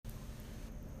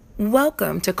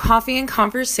Welcome to Coffee and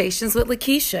Conversations with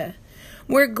Lakeisha.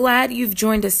 We're glad you've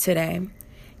joined us today.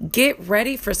 Get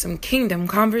ready for some kingdom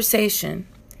conversation.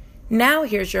 Now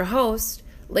here's your host,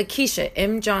 Lakeisha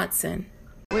M. Johnson.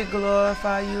 We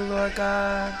glorify you, Lord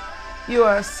God. You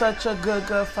are such a good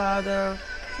Father.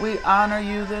 We honor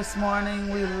you this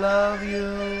morning. We love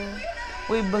you.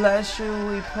 We bless you.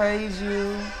 We praise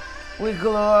you. We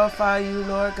glorify you,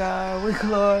 Lord God. We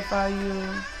glorify you.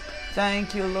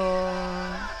 Thank you,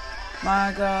 Lord.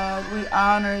 My God, we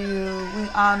honor you. We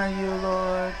honor you,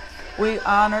 Lord. We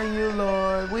honor you,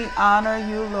 Lord. We honor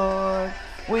you, Lord.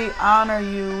 We honor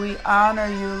you. We honor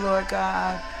you, Lord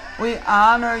God. We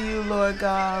honor you, Lord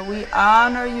God. We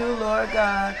honor you, Lord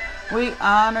God. We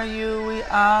honor you. We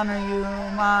honor you,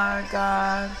 my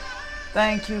God.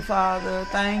 Thank you, Father.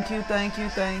 Thank you, thank you,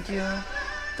 thank you.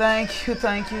 Thank you,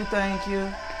 thank you, thank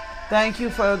you. Thank you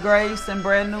for grace and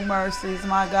brand new mercies,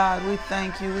 my God. We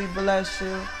thank you. We bless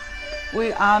you.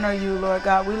 We honor you, Lord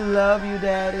God. We love you,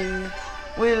 Daddy.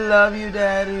 We love you,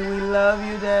 Daddy. We love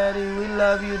you, Daddy. We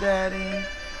love you, Daddy.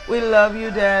 We love you,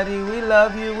 Daddy. We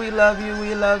love you. We love you.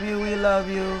 We love you. We love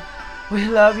you. We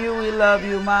love you. We love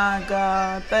you, my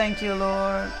God. Thank you,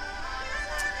 Lord.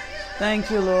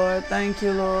 Thank you, Lord. Thank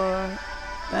you, Lord.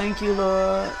 Thank you,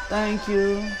 Lord. Thank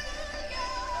you.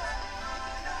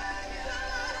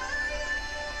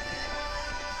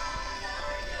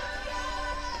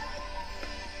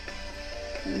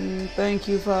 Thank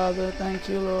you, Father. Thank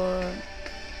you, Lord.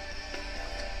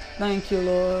 Thank you,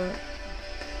 Lord.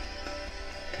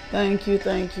 Thank you,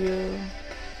 thank you.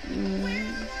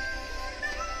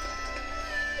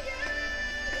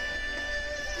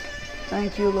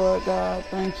 Thank you, Lord God.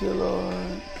 Thank you,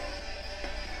 Lord.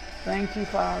 Thank you,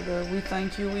 Father. We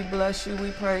thank you. We bless you.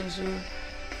 We praise you.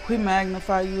 We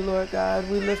magnify you, Lord God.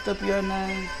 We lift up your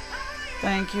name.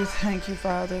 Thank you,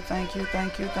 Father. Thank you,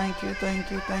 thank you, thank you,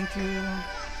 thank you, thank you.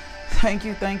 Thank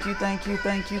you, thank you, thank you,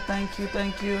 thank you, thank you,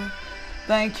 thank you.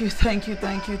 Thank you, thank you,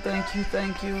 thank you, thank you,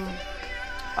 thank you.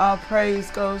 All praise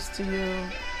goes to you.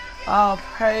 All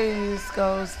praise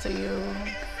goes to you.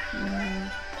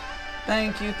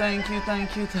 Thank you, thank you,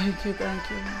 thank you, thank you, thank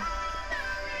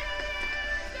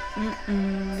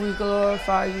you. We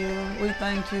glorify you. We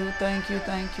thank you, thank you,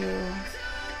 thank you.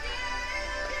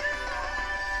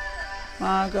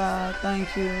 My God,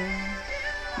 thank you.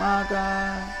 My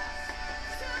God.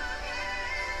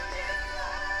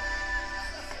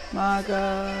 My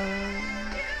God.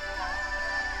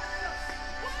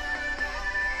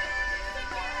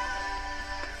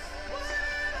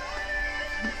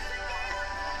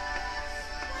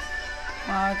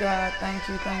 My God, thank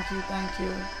you, thank you, thank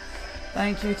you.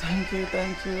 Thank you, thank you,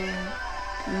 thank you.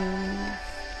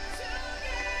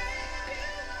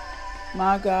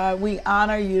 My God, we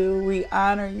honor you, we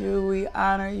honor you, we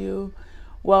honor you.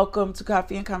 Welcome to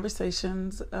Coffee and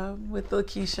Conversations with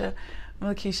Lakeisha.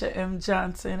 I'm Lakeisha M.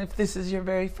 Johnson. If this is your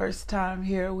very first time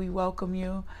here, we welcome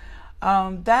you.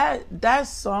 That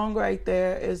song right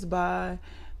there is by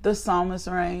the Psalmist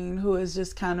Rain, who has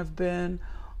just kind of been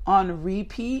on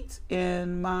repeat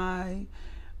in my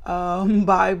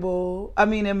Bible. I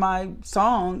mean, in my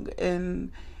song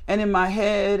and in my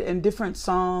head and different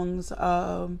songs.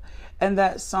 And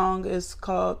that song is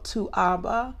called To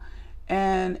Abba.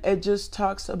 And it just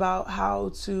talks about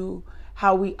how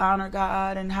we honor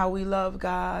God and how we love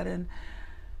God and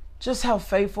just how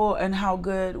faithful and how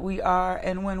good we are.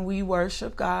 And when we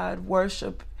worship God,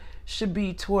 worship should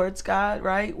be towards God,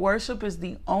 right? Worship is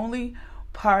the only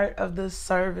part of the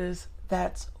service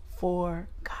that's for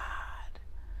God,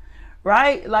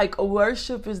 right? Like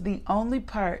worship is the only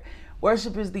part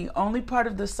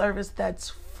of the service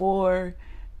that's for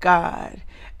God.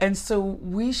 And so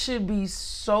we should be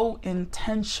so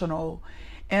intentional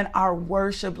in our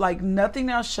worship. Like nothing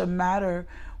else should matter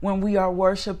when we are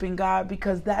worshiping God,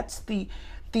 because that's the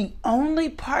only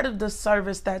part of the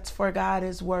service that's for God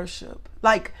is worship.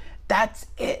 Like that's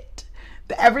it.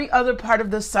 Every other part of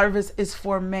the service is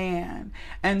for man.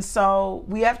 And so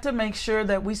we have to make sure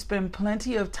that we spend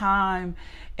plenty of time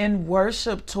in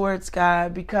worship towards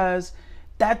God, because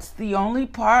that's the only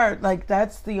part,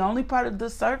 that's the only part of the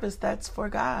service that's for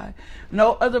God.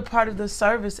 No other part of the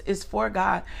service is for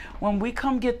God. When we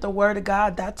come get the word of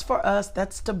God, that's for us.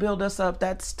 That's to build us up.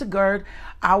 That's to gird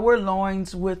our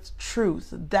loins with truth.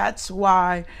 That's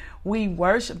why we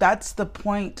worship. That's the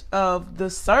point of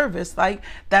the service. Like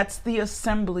that's the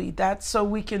assembly. That's so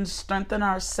we can strengthen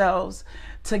ourselves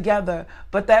together.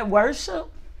 But that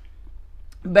worship,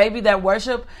 baby, that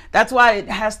worship, that's why it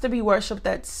has to be worship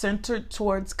that's centered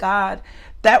towards God,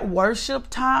 that worship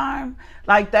time,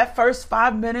 like that first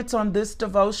 5 minutes on this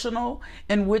devotional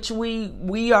in which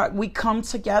we come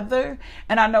together.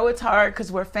 And I know it's hard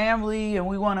because we're family and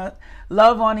we want to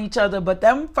love on each other, but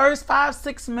them first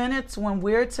 5-6 minutes when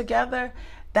we're together,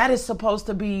 that is supposed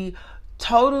to be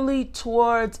totally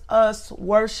towards us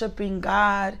worshiping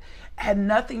God and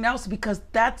nothing else, because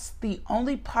that's the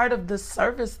only part of the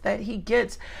service that he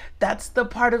gets. That's the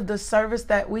part of the service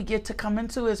that we get to come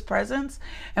into his presence,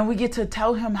 and we get to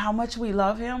tell him how much we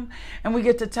love him, and we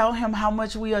get to tell him how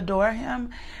much we adore him,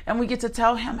 and we get to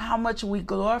tell him how much we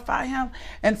glorify him.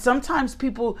 And sometimes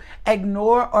people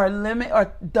ignore or limit,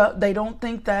 or they don't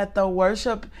think that the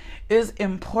worship is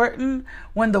important,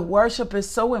 when the worship is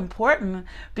so important,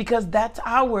 because that's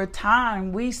our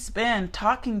time we spend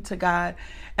talking to God.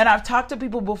 And I've talked to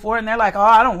people before and they're like, oh,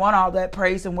 I don't want all that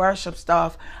praise and worship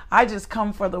stuff. I just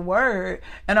come for the word.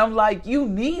 And I'm like, you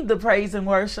need the praise and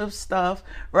worship stuff,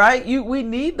 right? We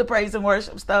need the praise and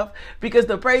worship stuff, because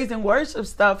the praise and worship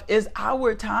stuff is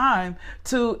our time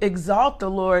to exalt the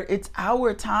Lord. It's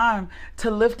our time to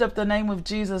lift up the name of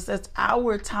Jesus. It's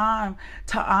our time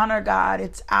to honor God.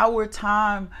 It's our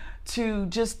time to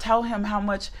just tell him how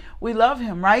much we love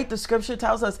him, right? The scripture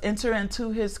tells us, enter into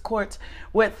his courts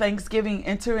with thanksgiving,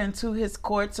 enter into his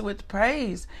courts with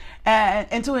praise, and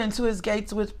enter into his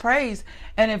gates with praise.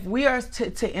 And if we are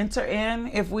to enter in,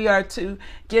 if we are to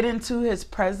get into his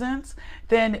presence,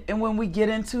 then and when we get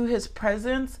into his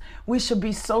presence, we should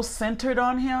be so centered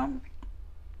on him.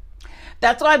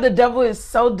 That's why the devil is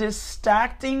so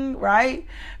distracting, right?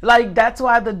 Like, that's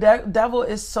why the devil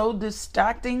is so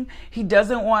distracting. He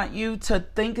doesn't want you to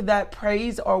think that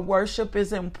praise or worship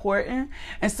is important.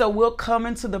 And so we'll come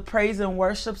into the praise and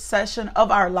worship session of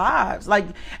our lives. Like,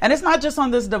 and it's not just on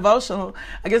this devotional.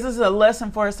 I guess this is a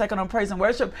lesson for a second on praise and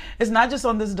worship. It's not just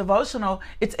on this devotional.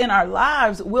 It's in our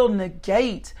lives. We'll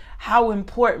negate how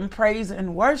important praise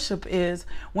and worship is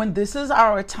when this is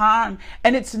our time.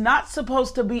 And it's not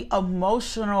supposed to be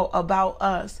emotional about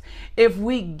us. If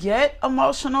we get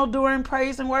emotional during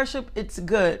praise and worship, it's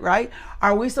good, right?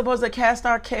 Are we supposed to cast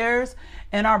our cares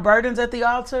and our burdens at the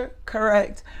altar?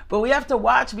 Correct. But we have to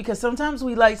watch, because sometimes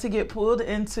we like to get pulled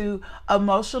into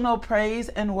emotional praise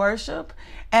and worship.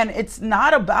 And it's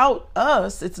not about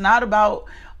us. It's not about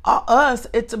us.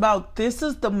 It's about, this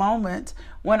is the moment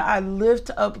when I lift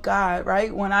up God,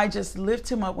 right? When I just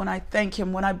lift him up, when I thank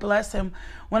him, when I bless him,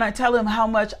 when I tell him how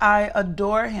much I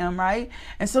adore him, right?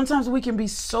 And sometimes we can be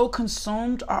so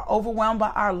consumed or overwhelmed by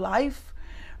our life,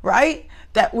 right,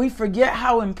 that we forget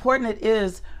how important it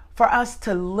is for us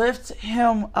to lift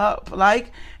him up.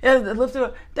 Like,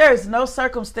 there is no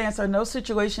circumstance or no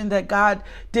situation that God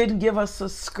didn't give us a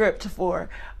script for.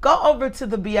 Go over to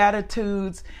the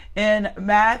Beatitudes in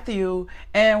Matthew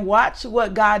and watch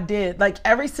what God did. Like,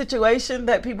 every situation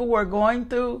that people were going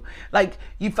through, like,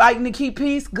 you fighting to keep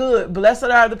peace, good. Blessed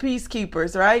are the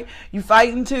peacekeepers, right? You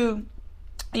fighting to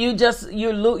you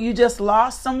just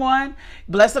lost someone.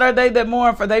 Blessed are they that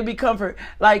mourn, for they be comforted.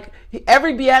 Like,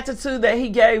 every beatitude that he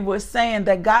gave was saying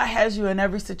that God has you in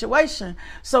every situation.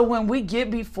 So when we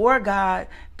get before God,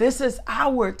 this is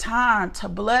our time to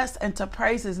bless and to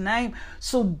praise his name.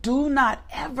 So do not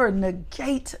ever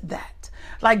negate that.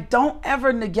 Like, don't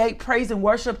ever negate praise and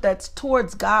worship that's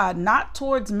towards God, not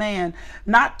towards man,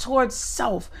 not towards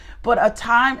self, but a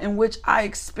time in which I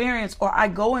experience, or I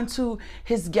go into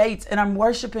his gates and I'm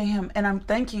worshiping him and I'm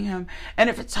thanking him. And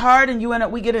if it's hard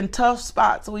and we get in tough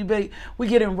spots, we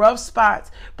get in rough spots.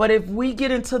 But if we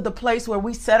get into the place where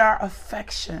we set our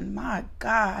affection, my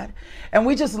God, and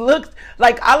we just look,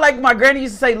 like my granny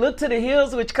used to say, look to the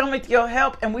hills which cometh your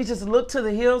help. And we just look to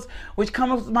the hills which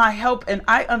cometh my help. And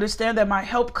I understand that my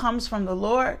help comes from the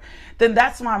Lord. Then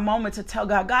that's my moment to tell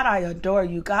God, God, I adore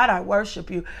you. God, I worship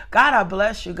you. God, I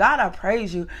bless you. God, I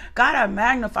praise you. God, I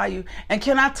magnify you. And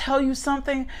can I tell you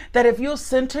something? That if you'll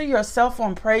center yourself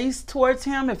on praise towards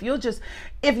him, if you'll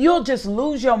just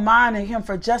lose your mind in him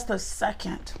for just a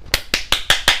second,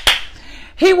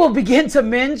 he will begin to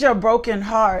mend your broken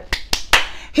heart.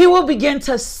 He will begin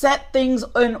to set things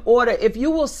in order. If you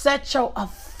will set your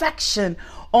affection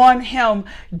on him,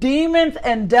 demons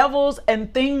and devils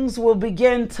and things will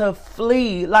begin to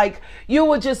flee. Like, you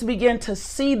will just begin to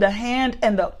see the hand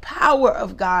and the power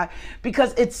of God,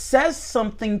 because it says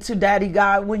something to Daddy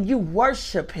God when you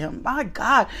worship him. My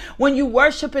God, when you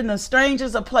worship in the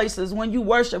strangest of places, when you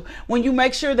worship, when you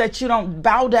make sure that you don't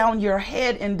bow down your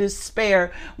head in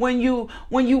despair, when you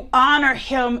honor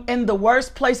him in the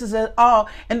worst places at all.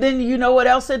 And then you know what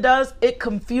else it does? It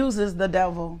confuses the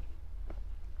devil.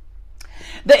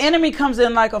 The enemy comes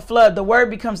in like a flood. The word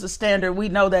becomes the standard. We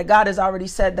know that God has already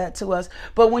said that to us.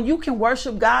 But when you can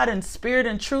worship God in spirit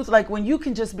and truth, like when you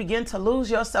can just begin to lose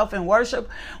yourself in worship,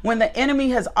 when the enemy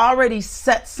has already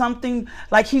set something,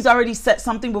 like he's already set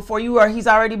something before you, or he's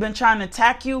already been trying to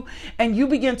attack you, and you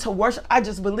begin to worship. I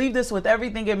just believe this with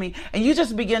everything in me. And you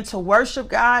just begin to worship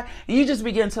God, and you just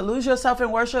begin to lose yourself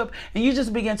in worship, and you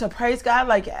just begin to praise God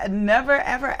like never,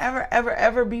 ever, ever, ever,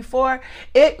 ever before.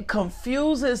 It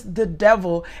confuses the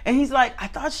devil. And he's like, I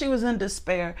thought she was in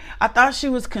despair. I thought she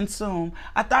was consumed.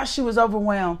 I thought she was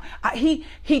overwhelmed.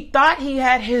 He thought he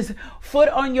had his foot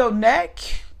on your neck.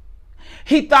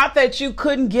 He thought that you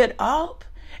couldn't get up.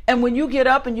 And when you get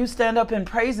up and you stand up in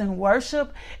praise and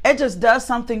worship, it just does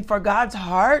something for God's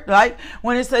heart. Like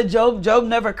when it said Job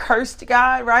never cursed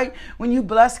God, right? When you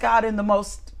bless God in the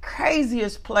most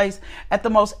craziest place at the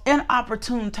most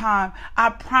inopportune time, I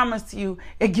promise you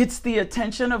it gets the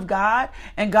attention of God,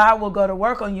 and God will go to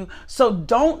work on you. So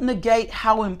don't negate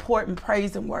how important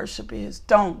praise and worship is.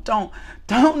 Don't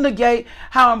negate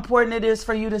how important it is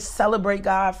for you to celebrate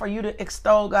God, for you to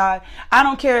extol God. I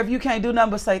don't care if you can't do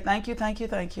nothing but say thank you, thank you,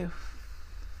 thank you.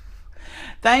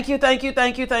 Thank you, thank you,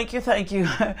 thank you, thank you, thank you.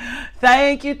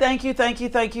 Thank you, thank you, thank you,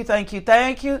 thank you, thank you, thank you,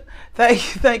 thank you, thank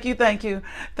you, thank you, thank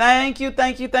you,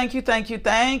 thank you, thank you, thank you,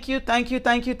 thank you, thank you,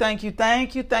 thank you, thank you,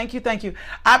 thank you, thank you, thank you.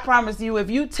 I promise you, if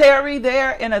you tarry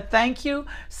there in a thank you,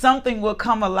 something will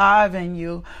come alive in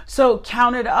you. So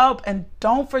count it up, and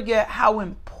don't forget how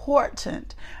important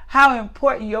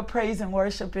your praise and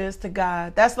worship is to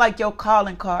God. That's like your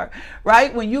calling card,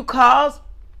 right? When you call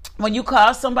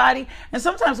somebody, and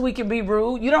sometimes we can be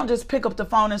rude. You don't just pick up the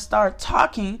phone and start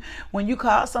talking. When you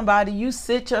call somebody, you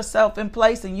sit yourself in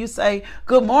place and you say,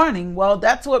 good morning. Well,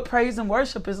 that's what praise and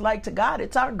worship is like to God.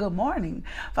 It's our good morning.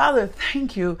 Father,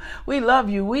 thank you. We love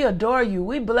you. We adore you.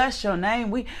 We bless your name.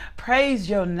 We praise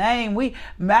your name. We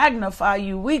magnify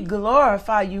you. We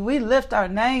glorify you. We lift our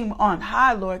name on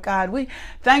high, Lord God. We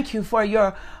thank you for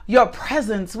your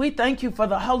presence. We thank you for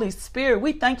the Holy Spirit.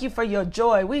 We thank you for your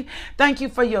joy. We thank you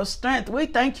for your strength. We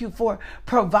thank you for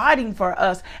providing for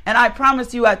us. And I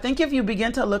promise you, I think if you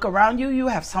begin to look around you, you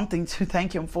have something to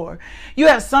thank him for. You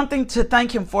have something to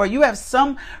thank him for. You have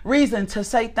some reason to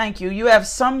say thank you. You have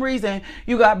some reason.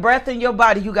 You got breath in your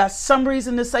body. You got some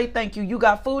reason to say thank you. You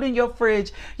got food in your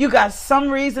fridge. You got some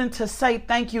reason to say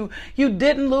thank you. You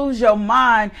didn't lose your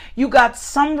mind. You got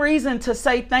some reason to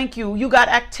say thank you. You got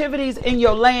activities in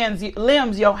your limbs,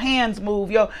 your hands move,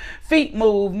 your feet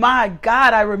move. My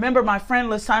God, I remember my friend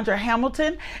Lysandra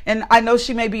Hamilton, and I know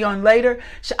she may be on later.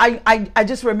 I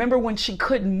just remember when she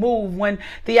couldn't move, when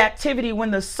the activity,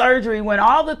 when the surgery, when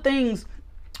all the things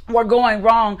were going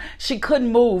wrong, she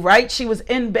couldn't move, right? She was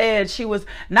in bed. She was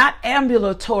not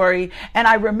ambulatory. And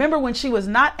I remember when she was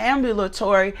not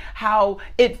ambulatory, how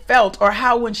it felt, or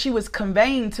how when she was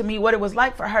conveying to me what it was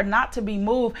like for her not to be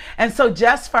moved. And so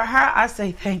just for her, I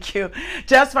say thank you.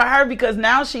 Just for her, because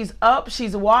now she's up,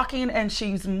 she's walking, and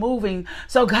she's moving.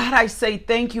 So God, I say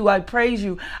thank you. I praise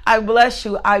you. I bless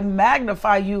you. I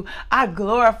magnify you. I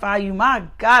glorify you. My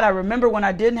God, I remember when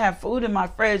I didn't have food in my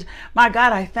fridge. My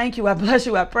God, I thank you. I bless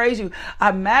you. I praise you.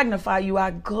 I magnify you. I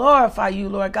glorify you,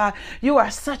 Lord God. You are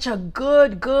such a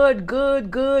good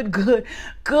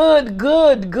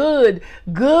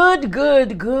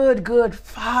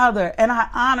Father. And I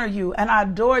honor you, and I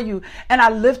adore you, and I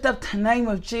lift up the name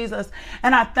of Jesus.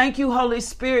 And I thank you, Holy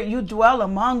Spirit. You dwell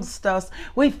amongst us.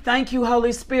 We thank you,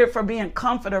 Holy Spirit, for being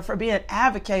comforter, for being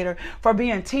advocator, for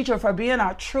being teacher, for being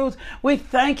our truth. We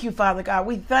thank you, Father God.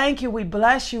 We thank you. We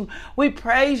bless you. We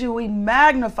praise you. We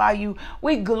magnify you.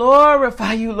 We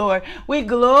glorify you, Lord. We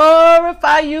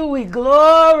glorify you. We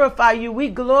glorify you. We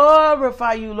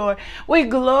glorify you, Lord. We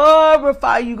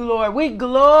glorify you, Lord. We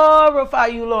glorify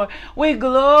you, Lord. We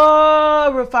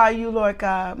glorify you, Lord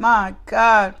God. My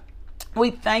God. We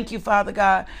thank you, Father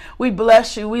God. We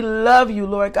bless you. We love you,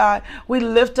 Lord God. We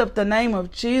lift up the name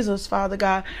of Jesus, Father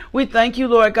God. We thank you,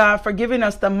 Lord God, for giving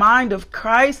us the mind of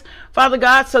Christ, Father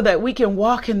God, so that we can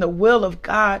walk in the will of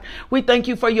God. We thank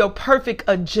you for your perfect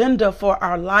agenda for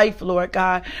our life, Lord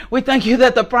God. We thank you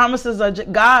that the promises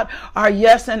of God are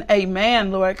yes and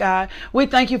amen, Lord God. We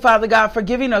thank you, Father God, for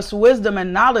giving us wisdom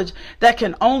and knowledge that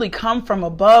can only come from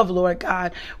above, Lord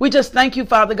God. We just thank you,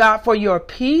 Father God, for your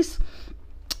peace.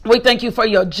 We thank you for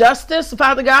your justice,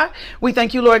 Father God. We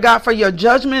thank you, Lord God, for your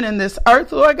judgment in this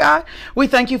earth, Lord God. We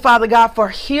thank you, Father God, for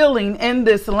healing in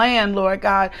this land, Lord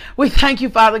God. We thank you,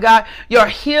 Father God. Your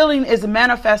healing is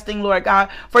manifesting, Lord God.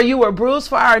 For you were bruised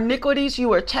for our iniquities. You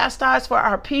were chastised for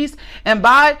our peace. And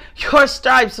by your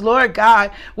stripes, Lord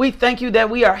God, we thank you that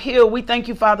we are healed. We thank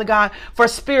you, Father God, for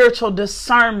spiritual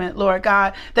discernment, Lord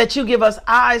God, that you give us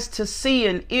eyes to see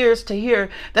and ears to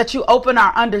hear, that you open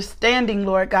our understanding,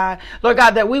 Lord God. Lord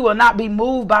God, that we will not be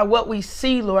moved by what we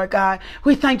see, Lord God.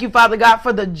 We thank you, Father God,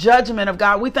 for the judgment of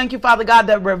God. We thank you, Father God,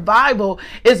 that revival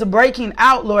is breaking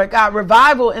out, Lord God.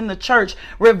 Revival in the church.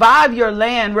 Revive your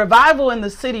land. Revival in the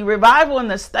city. Revival in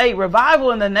the state.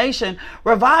 Revival in the nation.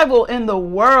 Revival in the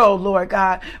world, Lord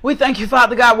God. We thank you,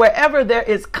 Father God, wherever there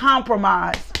is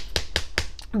compromise,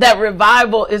 that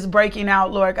revival is breaking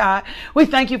out, Lord God. We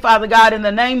thank you, Father God, in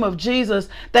the name of Jesus,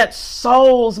 that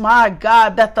souls, my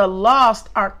God, that the lost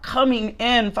are coming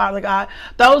in, Father God.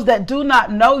 Those that do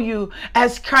not know you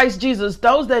as Christ Jesus,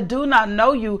 those that do not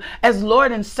know you as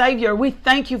Lord and Savior, we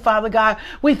thank you, Father God.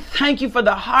 We thank you for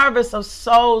the harvest of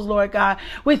souls, Lord God.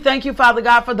 We thank you, Father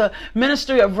God, for the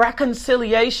ministry of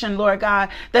reconciliation, Lord God,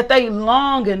 that they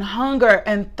long and hunger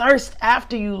and thirst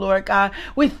after you, Lord God.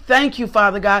 We thank you,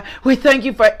 Father God. We thank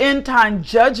you for end time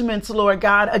judgments, Lord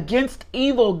God, against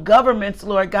evil governments,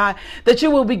 Lord God, that you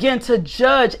will begin to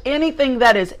judge anything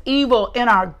that is evil in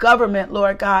our government,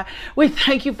 Lord God. We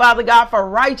thank you, Father God, for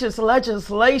righteous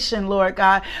legislation, Lord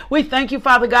God. We thank you,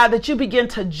 Father God, that you begin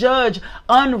to judge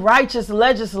unrighteous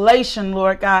legislation,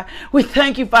 Lord God. We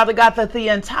thank you, Father God, that the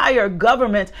entire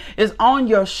government is on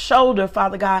your shoulder,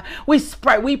 Father God.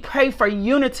 We pray for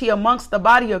unity amongst the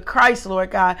body of Christ, Lord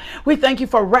God. We thank you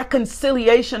for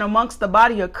reconciliation amongst the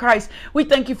body of Christ. We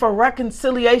thank you for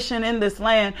reconciliation in this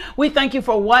land. We thank you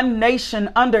for one nation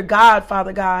under God,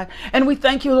 Father God. And we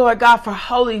thank you, Lord God, for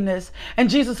holiness. And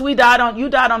Jesus, you died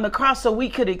on the cross so we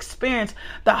could experience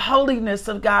the holiness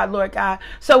of God, Lord God.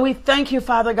 So we thank you,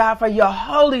 Father God, for your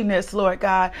holiness, Lord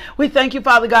God. We thank you,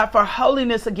 Father God, for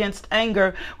holiness against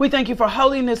anger. We thank you for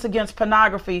holiness against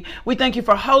pornography. We thank you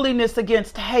for holiness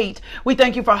against hate. We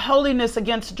thank you for holiness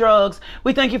against drugs.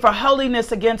 We thank you for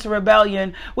holiness against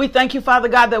rebellion. We thank you, Father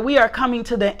God, that we are coming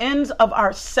to the ends of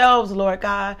ourselves, Lord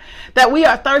God, that we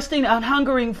are thirsting and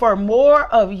hungering for more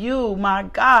of you, my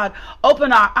God.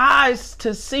 Open our eyes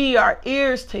to see, our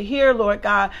ears to hear, Lord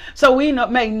God, so we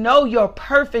may know your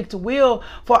perfect will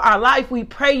for our life. We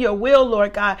pray your will,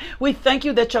 Lord God. We thank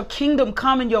you that your kingdom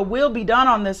come and your will be done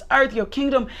on this earth, your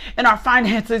kingdom in our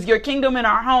finances, your kingdom in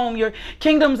our home, your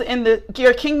kingdom in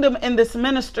this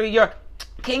ministry, your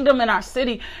kingdom in our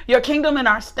city, your kingdom in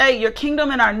our state, your kingdom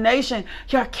in our nation,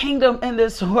 your kingdom in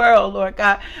this world, Lord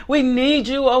God. We need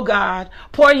you, oh God.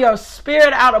 Pour your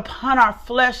spirit out upon our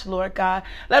flesh, Lord God.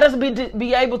 Let us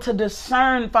be able to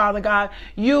discern, Father God,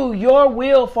 your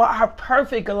will for our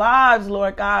perfect lives,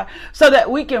 Lord God, so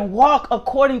that we can walk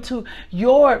according to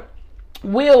your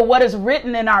will, what is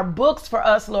written in our books for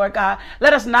us, Lord God.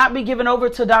 Let us not be given over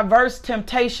to diverse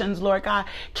temptations, Lord God.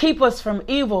 Keep us from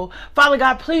evil. Father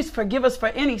God, please forgive us for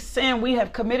any sin we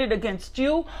have committed against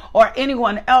you or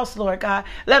anyone else, Lord God.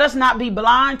 Let us not be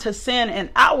blind to sin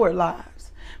in our lives.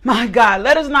 My God,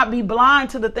 let us not be blind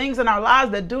to the things in our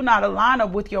lives that do not align up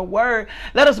with your word.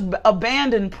 Let us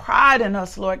abandon pride in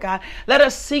us, Lord God. Let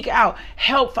us seek out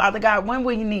help, Father God, when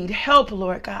we need help,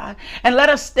 Lord God. And let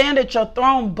us stand at your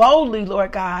throne boldly,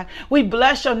 Lord God. We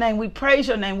bless your name. We praise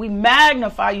your name. We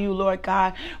magnify you, Lord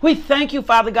God. We thank you,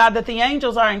 Father God, that the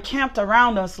angels are encamped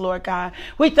around us, Lord God.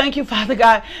 We thank you, Father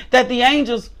God, that the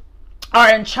angels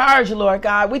are in charge, Lord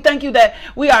God. We thank you that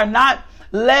we are not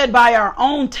led by our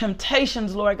own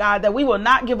temptations, Lord God, that we will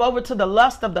not give over to the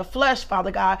lust of the flesh, Father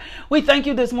God. We thank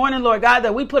you this morning, Lord God,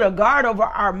 that we put a guard over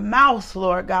our mouths,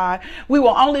 Lord God. We will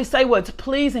only say what's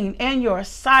pleasing in your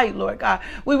sight, Lord God.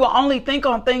 We will only think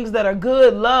on things that are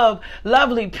good,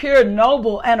 lovely, pure,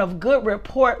 noble, and of good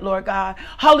report, Lord God.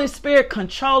 Holy Spirit,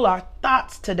 control our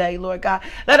thoughts today, Lord God.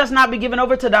 Let us not be given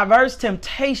over to diverse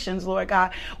temptations, Lord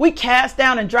God. We cast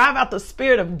down and drive out the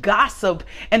spirit of gossip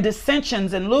and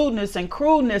dissensions and lewdness and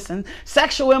crudeness and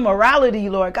sexual immorality,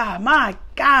 Lord God. My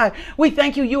God, we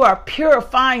thank you. You are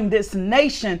purifying this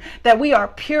nation, that we are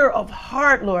pure of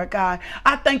heart, Lord God.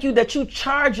 I thank you that you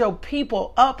charge your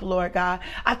people up, Lord God.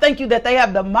 I thank you that they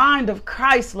have the mind of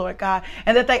Christ, Lord God,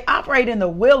 and that they operate in the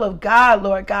will of God,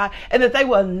 Lord God, and that they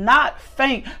will not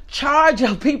faint. Charge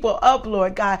your people up,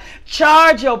 Lord God.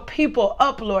 Charge your people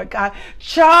up, Lord God.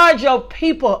 Charge your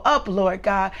people up, Lord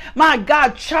God. My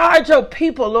God, charge your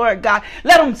people, Lord God.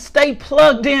 Let them stay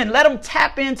plugged in. Let them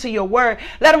tap into your word.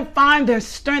 Let them find their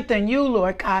strength in you,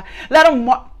 Lord God. Let them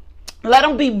Let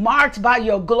them be marked by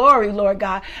your glory, Lord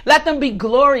God. Let them be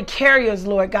glory carriers,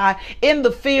 Lord God, in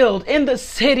the field, in the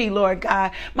city, Lord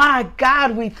God. My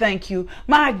God, we thank you.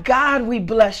 My God, we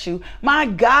bless you. My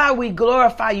God, we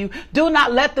glorify you. Do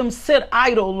not let them sit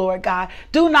idle, Lord God.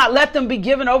 Do not let them be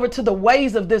given over to the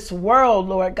ways of this world,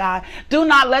 Lord God. Do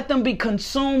not let them be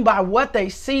consumed by what they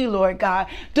see, Lord God.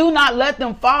 Do not let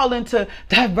them fall into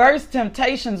diverse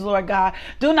temptations, Lord God.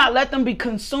 Do not let them be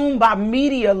consumed by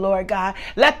media, Lord God.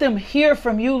 Let them hear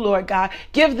from you, Lord God.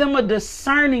 Give them a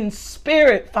discerning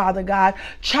spirit, Father God.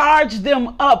 Charge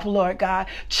them up, Lord God.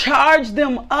 Charge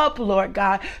them up, Lord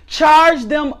God. Charge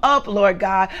them up, Lord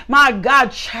God. My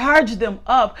God, charge them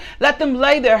up. Let them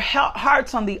lay their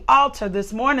hearts on the altar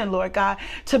this morning, Lord God,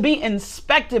 to be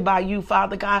inspected by you,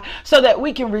 Father God, so that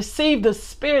we can receive the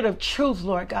spirit of truth,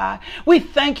 Lord God. We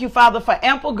thank you, Father, for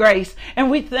ample grace,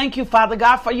 and we thank you, Father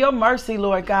God, for your mercy,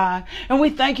 Lord God. And we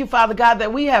thank you, Father God,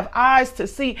 that we have eyes to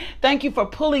see. Thank you for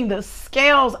pulling the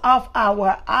scales off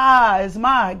our eyes.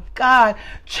 My God,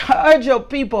 charge your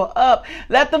people up.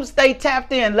 Let them stay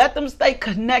tapped in. Let them stay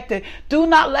connected. Do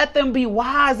not let them be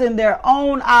wise in their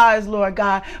own eyes, Lord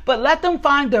God, but let them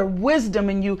find their wisdom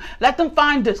in you. Let them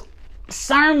find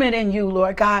discernment in you,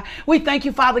 Lord God. We thank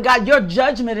you, Father God. Your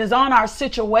judgment is on our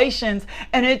situations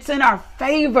and it's in our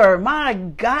favor. My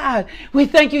God, we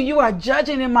thank you. You are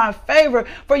judging in my favor,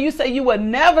 for you say you would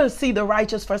never see the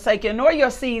righteous forsaken, nor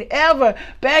your seed ever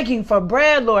begging for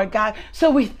bread, Lord God. So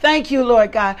we thank you,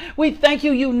 Lord God. We thank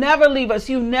you. You never leave us.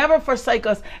 You never forsake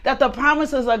us, that the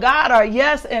promises of God are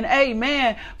yes and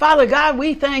amen. Father God,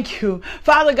 we thank you.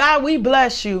 Father God, we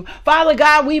bless you. Father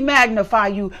God, we magnify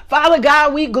you. Father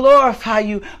God, we glorify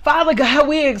you. Father God,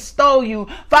 we extol you.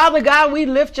 Father God, we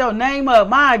lift your name up.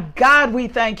 My God, we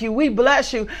thank you. We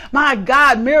bless you. My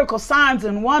God, miracle signs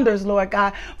and wonders, Lord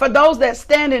God. For those that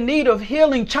stand in need of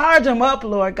healing, charge them up,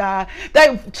 Lord God.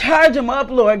 They charge them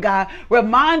up, Lord God.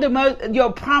 Remind them of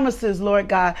your promises, Lord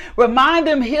God. Remind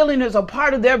them healing is a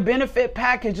part of their benefit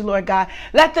package, Lord God.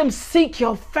 Let them seek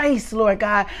your face, Lord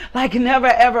God, like never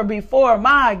ever before.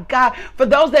 My God, for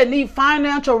those that need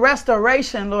financial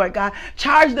restoration, Lord God,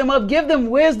 charge them up. Give them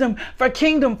wisdom for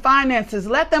kingdom finances.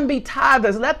 Let them be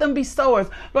tithers. Let them be sowers.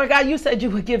 Lord God, you said you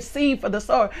would give seed for the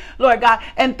sower, Lord God.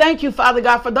 And thank you, Father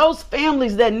God, for those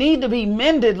families that need to be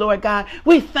mended, Lord God.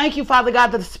 We thank you, Father God,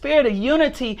 that the spirit of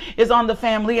unity is on the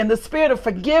family, and the spirit of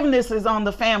forgiveness is on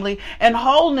the family, and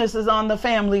wholeness is on the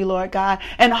family, Lord God,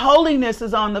 and holiness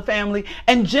is on the family,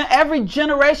 and every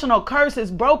generational curse is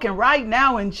broken right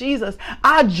now in Jesus.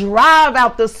 I drive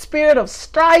out the spirit of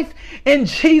strife in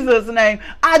Jesus' name.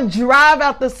 I drive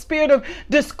out the spirit of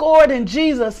discord in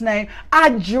Jesus' name. I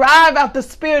drive out the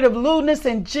spirit of lewdness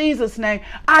in Jesus' name.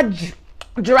 I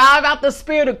drive out the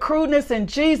spirit of crudeness in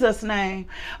Jesus' name.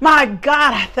 My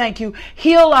God, I thank you.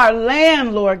 Heal our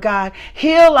land, Lord God.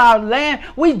 Heal our land.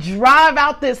 We drive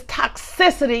out this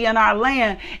toxicity in our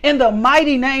land in the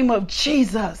mighty name of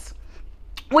Jesus.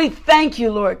 We thank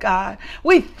you, Lord God.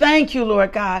 We thank you,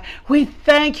 Lord God. We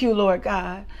thank you, Lord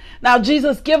God. Now,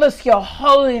 Jesus, give us your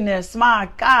holiness, my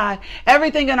God.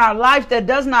 Everything in our life that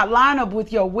does not line up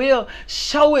with your will,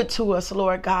 show it to us,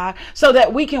 Lord God, so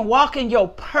that we can walk in your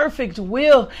perfect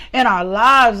will in our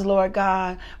lives, Lord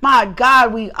God. My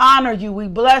God, we honor you. We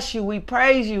bless you. We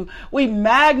praise you. We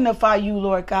magnify you,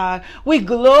 Lord God. We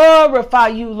glorify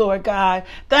you, Lord God.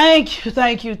 Thank you,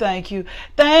 thank you, thank you.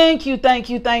 Thank you,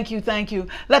 thank you, thank you, thank you.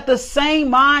 Let the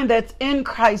same mind that's in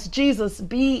Christ Jesus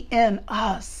be in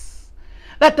us.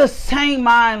 Let the same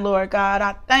mind, Lord God.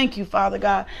 I thank you, Father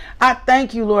God. I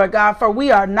thank you, Lord God, for we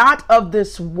are not of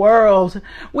this world.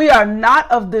 We are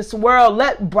not of this world.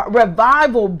 Let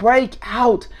revival break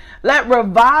out. Let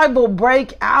revival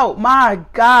break out. My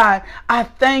God, I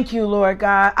thank you, Lord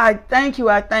God. I thank you.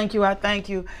 I thank you. I thank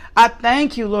you. I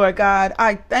thank you, Lord God.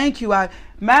 I thank you. I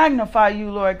magnify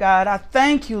you, Lord God. I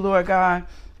thank you, Lord God.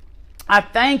 I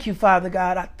thank you, Father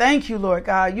God. I thank you, Lord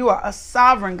God. You are a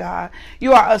sovereign God.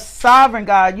 You are a sovereign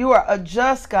God. You are a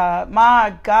just God.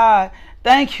 My God.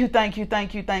 Thank you, thank you,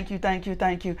 thank you, thank you, thank you,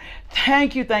 thank you.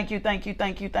 Thank you, thank you, thank you,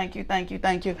 thank you, thank you, thank you,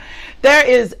 thank you. There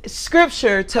is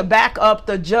scripture to back up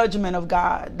the judgment of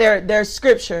God. There's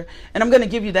scripture, and I'm going to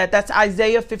give you that. That's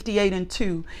Isaiah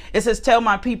 58:2. It says, tell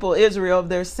my people Israel of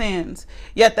their sins,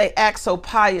 yet they act so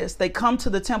pious. They come to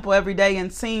the temple every day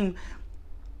and seem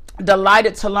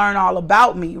delighted to learn all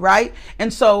about me, right?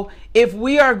 And so if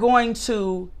we are going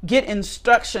to get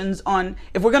instructions on,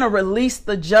 if we're going to release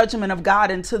the judgment of God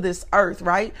into this earth,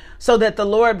 right? So that the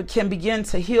Lord can begin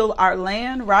to heal our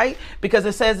land, right? Because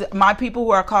it says, my people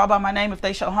who are called by my name, if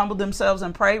they shall humble themselves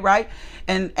and pray, right?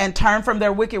 And turn from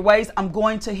their wicked ways, I'm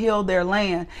going to heal their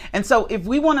land. And so if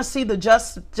we want to see the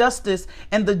justice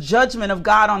and the judgment of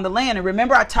God on the land, and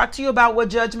remember, I talked to you about what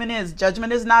judgment is.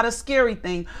 Judgment is not a scary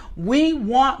thing. We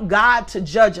want God to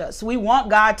judge us. We want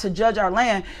God to judge our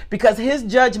land because his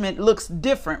judgment looks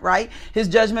different, right? His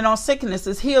judgment on sickness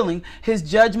is healing. His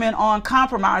judgment on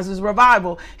compromise is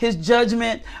revival. His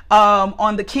judgment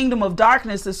on the kingdom of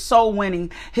darkness is soul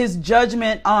winning. His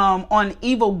judgment on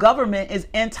evil government is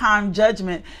end time judgment.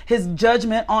 His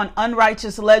judgment on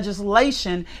unrighteous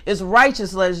legislation is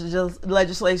righteous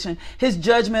legislation. His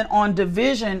judgment on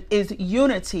division is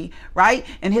unity, right?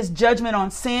 And his judgment on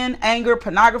sin, anger,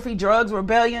 pornography, drugs,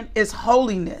 rebellion is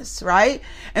holiness, right?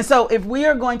 And so if we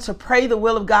are going to pray the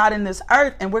will of God in this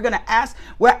earth, and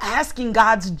we're asking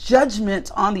God's judgment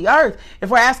on the earth. If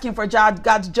we're asking for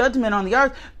God's judgment on the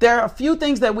earth, there are a few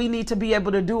things that we need to be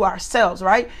able to do ourselves,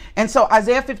 right? And so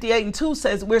Isaiah 58:2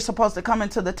 says we're supposed to come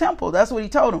into the temple. That's what he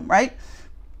told them, right?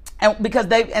 And because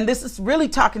and this is really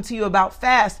talking to you about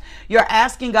fast. You're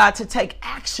asking God to take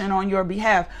action on your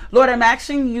behalf. Lord, I'm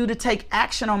asking you to take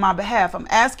action on my behalf. I'm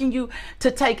asking you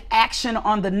to take action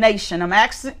on the nation. I'm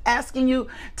asking you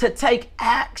to take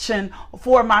action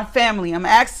for my family. I'm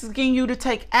asking you to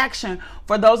take action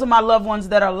for those of my loved ones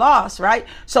that are lost, right?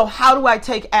 So how do I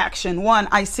take action? One,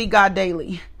 I see God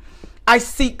daily. I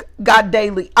seek God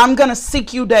daily. I'm going to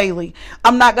seek you daily.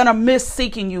 I'm not going to miss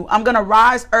seeking you. I'm going to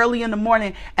rise early in the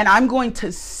morning and I'm going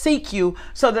to seek you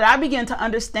so that I begin to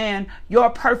understand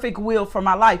your perfect will for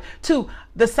my life. Two,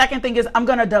 the second thing is I'm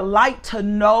going to delight to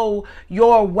know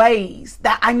your ways.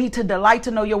 That I need to delight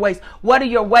to know your ways. What are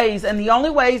your ways? And the only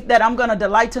ways that I'm going to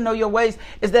delight to know your ways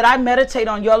is that I meditate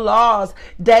on your laws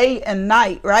day and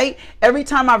night, right? Every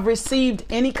time I've received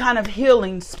any kind of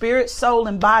healing, spirit, soul,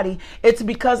 and body, it's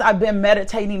because I've been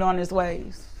meditating on his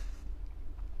ways.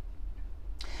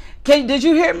 Okay, did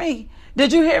you hear me?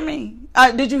 Did you hear me?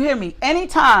 Did you hear me?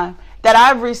 Anytime that I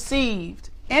have received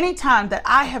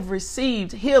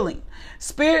healing,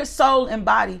 spirit, soul, and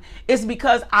body, it's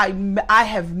because I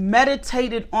have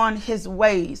meditated on his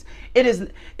ways. It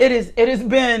has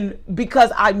been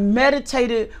because I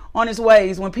meditated on his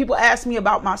ways. When people ask me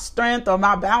about my strength or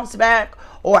my bounce back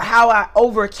or how I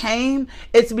overcame,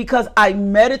 it's because I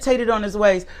meditated on his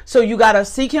ways. So you got to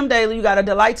seek him daily. You got to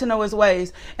delight to know his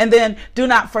ways. And then do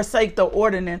not forsake the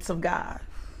ordinance of God.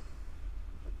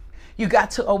 You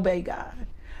got to obey God.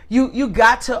 You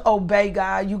got to obey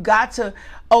God. You got to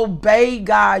obey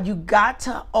God. You got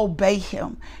to obey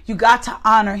him. You got to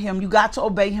honor him. You got to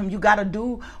obey him. You got to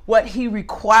do what he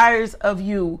requires of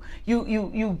you.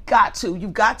 You've got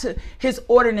to his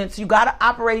ordinance. You got to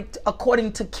operate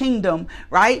according to kingdom,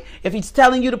 right? If he's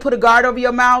telling you to put a guard over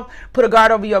your mouth, put a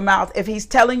guard over your mouth. If he's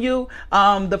telling you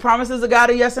the promises of God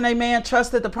are yes and amen,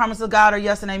 trust that the promises of God are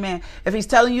yes and amen. If he's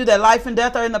telling you that life and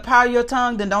death are in the power of your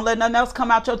tongue, then don't let nothing else come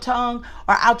out your tongue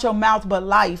or out your mouth but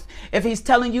life. If he's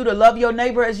telling you to love your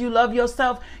neighbor as you love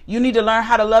yourself, you need to learn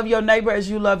how to love your neighbor as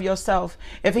you love yourself.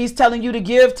 If he's telling you to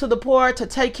give to the poor, to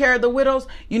take care of the widows,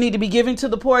 you need to be giving to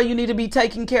the poor. You need to be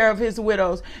taking care of his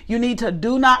widows. You need to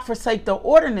do not forsake the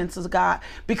ordinances of God,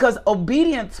 because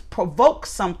obedience provokes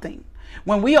something.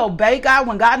 When we obey God,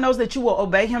 when God knows that you will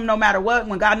obey him no matter what,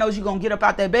 when God knows you're going to get up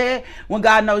out that bed, when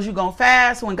God knows you're going to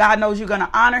fast, when God knows you're going to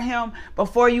honor him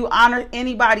before you honor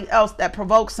anybody else, that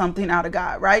provokes something out of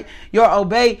God, right?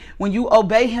 When you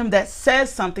obey him, that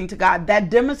says something to God, that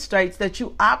demonstrates that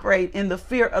you operate in the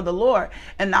fear of the Lord,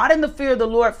 and not in the fear of the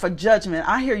Lord for judgment.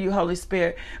 I hear you, Holy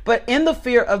Spirit, but in the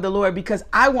fear of the Lord, because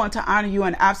I want to honor you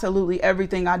in absolutely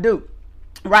everything I do.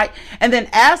 Right. And then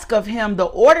ask of him the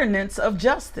ordinance of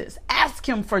justice. Ask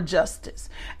him for justice.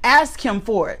 Ask him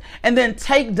for it. And then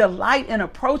take delight in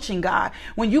approaching God.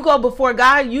 When you go before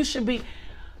God, you should be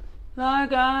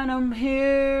like, God, I'm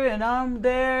here and I'm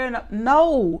there.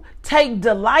 No, take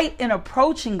delight in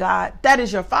approaching God. That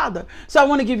is your Father. So I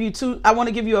want to give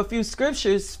you a few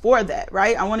scriptures for that.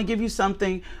 Right. I want to give you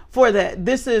something for that.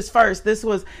 This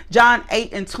was John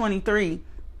 8:23.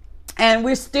 And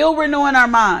we're still renewing our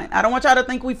mind. I don't want y'all to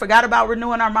think we forgot about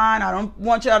renewing our mind. I don't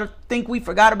want y'all to think we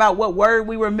forgot about what word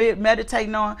we were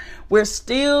meditating on. We're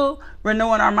still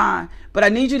renewing our mind. But I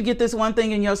need you to get this one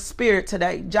thing in your spirit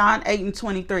today. John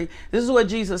 8:23. This is what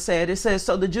Jesus said. It says,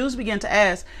 so the Jews began to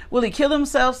ask, will he kill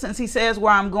himself since he says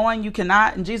where I'm going, you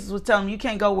cannot? And Jesus was telling him, you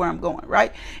can't go where I'm going,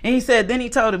 right? And then he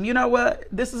told him, you know what?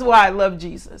 This is why I love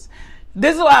Jesus.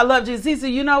 This is why I love Jesus. He said,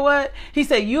 you know what? He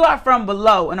said, you are from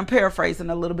below. And I'm paraphrasing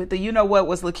a little bit. The you know what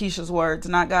was Lakeisha's words,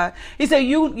 not God. He said,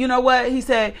 you know what? He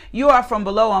said, you are from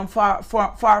below. I'm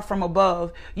far from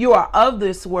above. You are of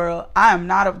this world. I am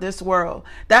not of this world.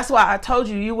 That's why I told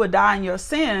you, you would die in your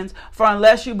sins. For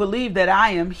unless you believe that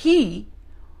I am he,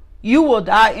 you will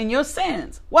die in your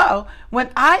sins. Well, when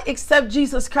I accept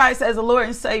Jesus Christ as a Lord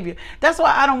and Savior, that's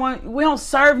why we don't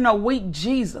serve no weak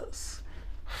Jesus.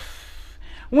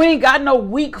 We ain't got no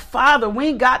weak Father. We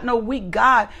ain't got no weak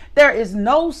God. There is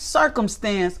no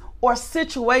circumstance or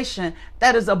situation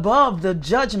that is above the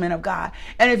judgment of God.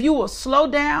 And if you will slow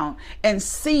down and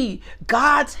see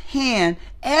God's hand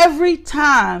every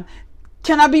time,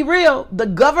 can I be real? The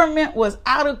government was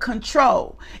out of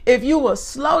control. If you will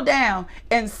slow down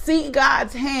and see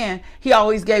God's hand, he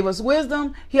always gave us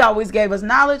wisdom. He always gave us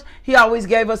knowledge. He always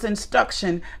gave us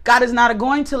instruction. God is not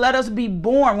going to let us be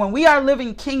born. When we are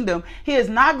living kingdom, he is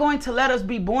not going to let us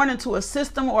be born into a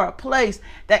system or a place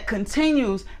that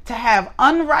continues to have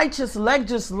unrighteous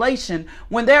legislation.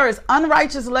 When there is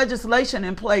unrighteous legislation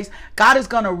in place, God is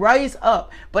going to raise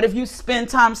up. But if you spend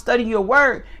time studying your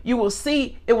word, you will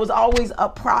see it was always a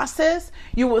process.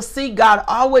 You will see God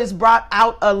always brought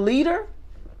out a leader.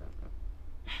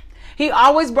 He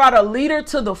always brought a leader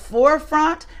to the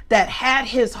forefront that had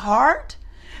his heart,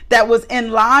 that was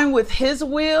in line with his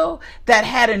will, that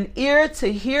had an ear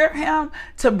to hear him,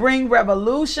 to bring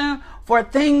revolution, for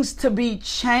things to be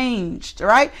changed,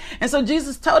 right? And so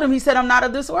Jesus told him, he said, I'm not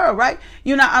of this world, right?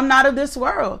 I'm not of this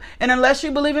world. And unless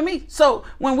you believe in me. So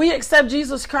when we accept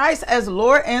Jesus Christ as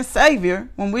Lord and Savior,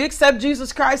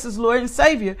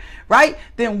 right?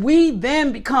 Then we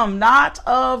become not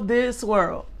of this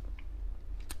world.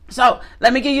 So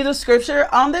let me give you the scripture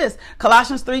on this.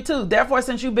 Colossians 3:2. Therefore,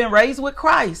 since you've been raised with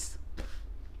Christ,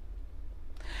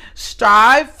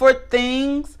 strive for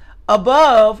things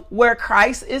above, where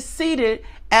Christ is seated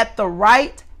at the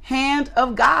right hand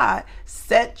of God.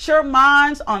 Set your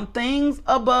minds on things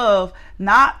above,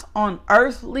 not on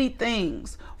earthly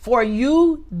things. For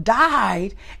you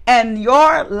died, and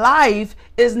your life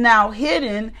is now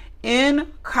hidden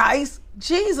in Christ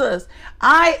Jesus.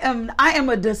 I am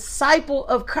a disciple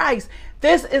of Christ.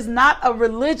 This is not a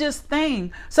religious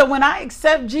thing. So when I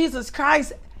accept Jesus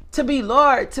Christ to be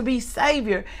Lord, to be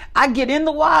Savior, I get in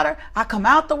the water, I come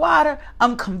out the water,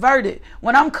 I'm converted.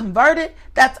 When I'm converted,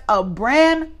 that's a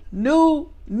brand new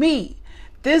me.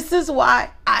 This is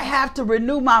why I have to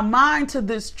renew my mind to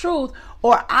this truth,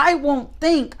 or I won't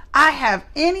think I have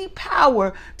any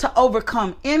power to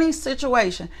overcome any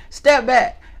situation. Step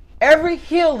back. Every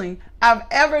healing I've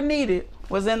ever needed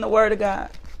was in the Word of God.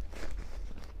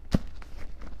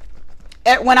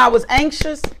 When I was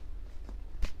anxious,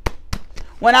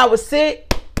 when I was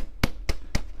sick,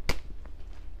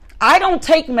 I don't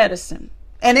take medicine.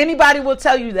 And anybody will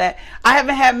tell you that. I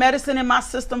haven't had medicine in my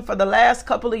system for the last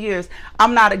couple of years.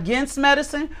 I'm not against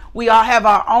medicine. We all have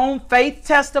our own faith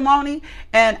testimony.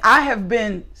 And I have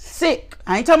been sick.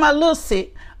 I ain't talking about a little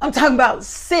sick. I'm talking about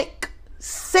sick.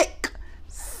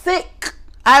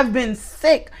 I've been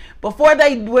sick. Before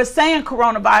they were saying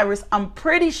coronavirus, I'm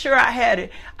pretty sure I had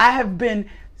it. I have been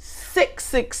sick.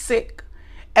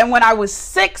 And when I was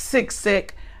sick,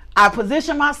 I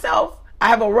positioned myself. I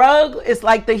have a rug. It's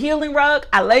like the healing rug.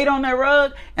 I laid on that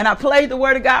rug and I played the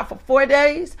Word of God for 4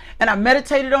 days. And I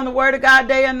meditated on the Word of God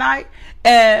day and night.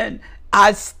 And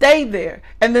I stayed there.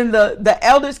 And then the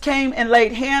elders came and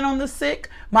laid hand on the sick.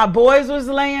 My boys was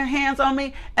laying hands on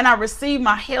me. And I received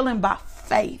my healing by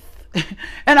faith.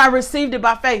 And I received it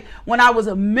by faith. When I was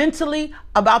mentally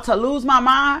about to lose my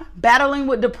mind, battling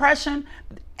with depression,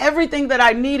 everything that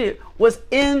I needed was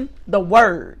in the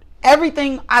Word.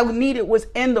 Everything I needed was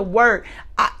in the Word.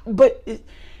 But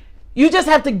you just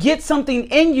have to get something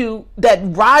in you that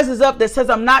rises up that says,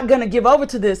 I'm not going to give over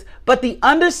to this. But the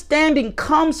understanding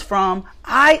comes from,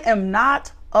 I am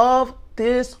not of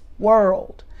this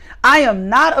world. I am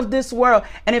not of this world.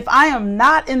 And if I am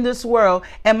not in this world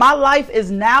and my life is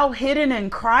now hidden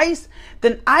in Christ,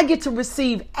 then I get to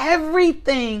receive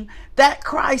everything that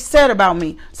Christ said about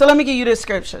me. So let me give you this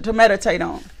scripture to meditate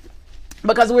on,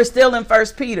 because we're still in 1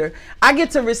 Peter. I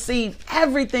get to receive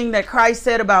everything that Christ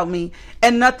said about me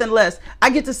and nothing less.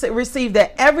 I get to receive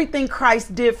that everything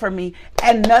Christ did for me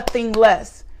and nothing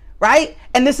less. Right?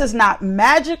 And this is not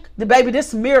magic. This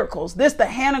is miracles. This the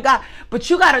hand of God. But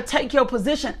you got to take your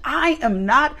position. I am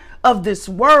not of this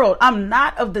world. I'm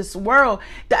not of this world.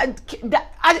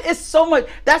 It's so much.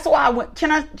 That's why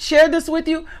can I share this with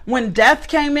you? When death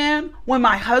came in, when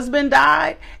my husband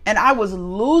died and I was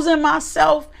losing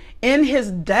myself in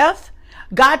his death,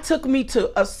 God took me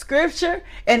to a scripture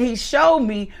and he showed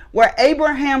me where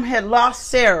Abraham had lost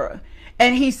Sarah.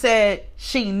 And he said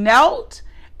she knelt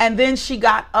and then she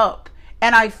got up.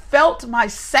 And I felt my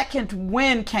second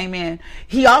wind came in.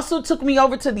 He also took me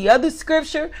over to the other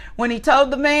scripture when he told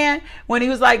the man, when he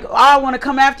was like, oh, I want to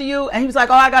come after you. And he was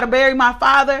like, oh, I got to bury my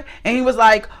father. And he was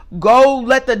like, go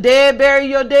let the dead bury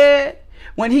your dead.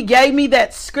 When he gave me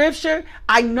that scripture,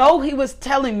 I know he was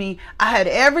telling me I had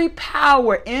every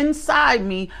power inside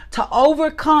me to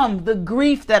overcome the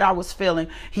grief that I was feeling.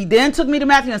 He then took me to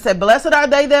Matthew and said, blessed are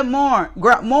they that mourn,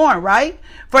 right?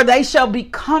 For they shall be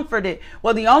comforted.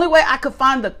 Well, the only way I could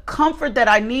find the comfort that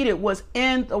I needed was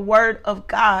in the word of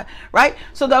God, right?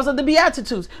 So those are the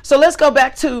Beatitudes. So let's go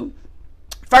back to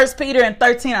 1 Peter and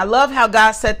 13. I love how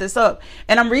God set this up.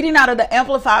 And I'm reading out of the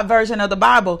Amplified version of the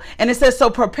Bible. And it says, so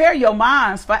prepare your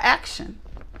minds for action.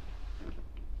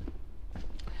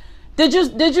 Did you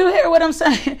hear what I'm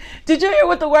saying? Did you hear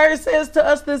what the word says to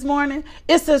us this morning?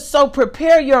 It says, so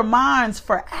prepare your minds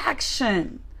for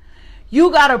action. You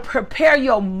got to prepare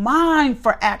your mind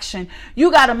for action.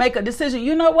 You got to make a decision.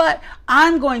 You know what?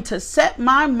 I'm going to set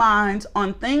my mind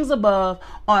on things above,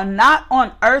 not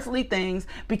on earthly things,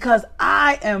 because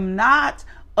I am not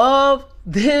of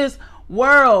this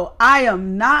world. I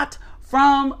am not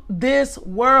from this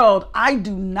world. I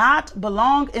do not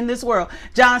belong in this world.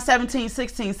 John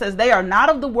 17:16 says, they are not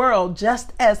of the world,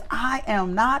 just as I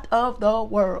am not of the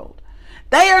world.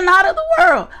 They are not of the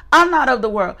world. I'm not of the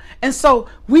world. And so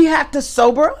we have to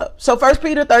sober up. So 1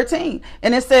 Peter 13,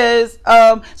 and it says,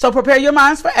 so prepare your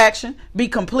minds for action. Be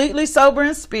completely sober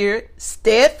in spirit,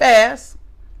 steadfast,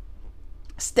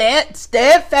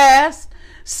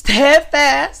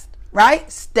 right?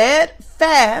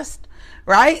 Steadfast,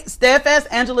 right? Steadfast.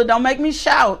 Angela, don't make me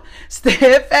shout.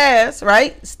 Steadfast,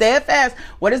 right? Steadfast.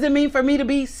 What does it mean for me to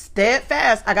be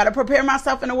steadfast? I got to prepare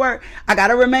myself in the word. I got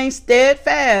to remain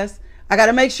steadfast. I got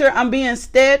to make sure I'm being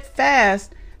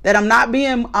steadfast, that I'm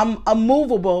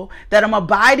immovable, that I'm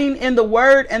abiding in the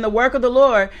word and the work of the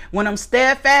Lord. When I'm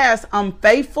steadfast, I'm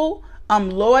faithful, I'm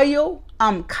loyal,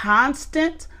 I'm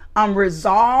constant, I'm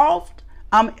resolved.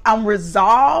 I'm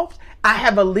resolved. I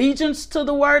have allegiance to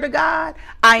the word of God.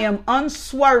 I am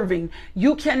unswerving.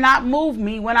 You cannot move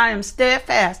me when I am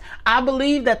steadfast. I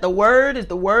believe that the word is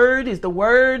the word is the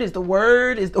word is the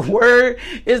word is the word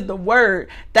is the word.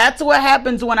 That's what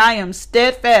happens when I am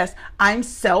steadfast. I'm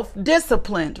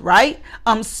self-disciplined, right?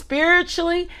 I'm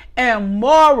spiritually and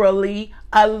morally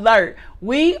alert.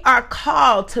 We are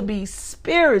called to be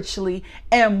spiritually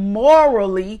and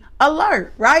morally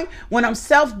alert, right? When I'm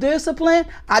self-disciplined,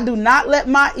 I do not let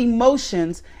my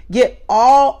emotions get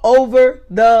all over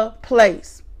the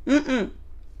place.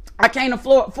 I can't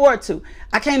afford to.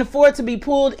 I can't afford to be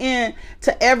pulled in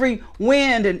to every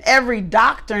wind and every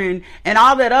doctrine and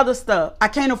all that other stuff. I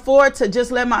can't afford to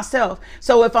just let myself.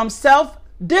 So if I'm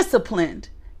self-disciplined,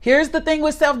 here's the thing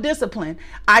with self-discipline.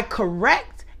 I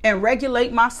correct and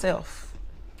regulate myself.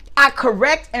 I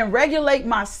correct and regulate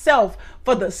myself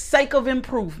for the sake of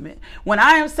improvement. When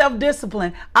I am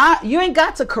self-disciplined, you ain't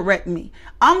got to correct me.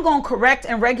 I'm going to correct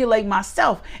and regulate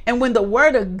myself. And when the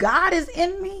word of God is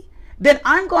in me, then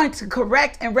I'm going to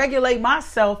correct and regulate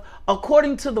myself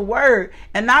according to the word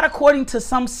and not according to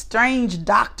some strange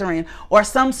doctrine or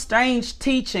some strange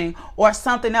teaching or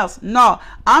something else. No,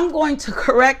 I'm going to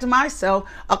correct myself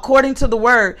according to the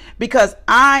word because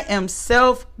I am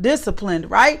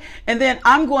self-disciplined, right? And then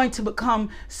I'm going to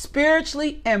become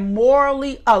spiritually and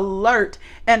morally alert.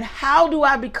 And how do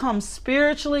I become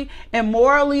spiritually and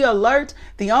morally alert?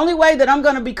 The only way that I'm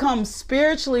going to become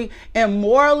spiritually and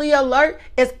morally alert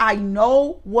is I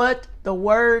know what the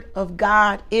word of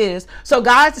God is. So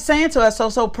God's saying to us,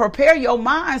 so prepare your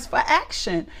minds for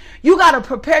action. You got to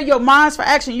prepare your minds for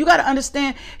action. You got to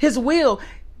understand his will.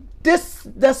 The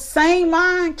same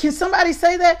mind, can somebody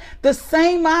say that? The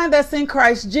same mind that's in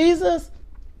Christ Jesus,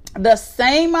 the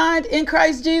same mind in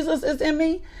Christ Jesus is in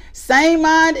me. Same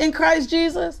mind in Christ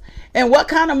Jesus. And what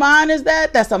kind of mind is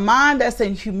that? That's a mind that's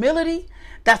in humility.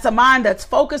 That's a mind that's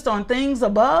focused on things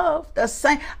above. The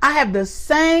same. I have the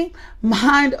same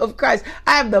mind of Christ.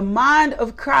 I have the mind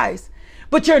of Christ.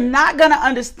 But you're not going to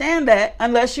understand that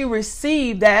unless you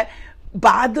receive that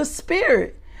by the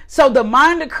Spirit. So the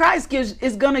mind of Christ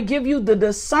is going to give you the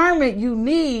discernment you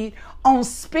need on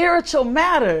spiritual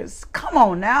matters. Come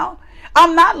on now.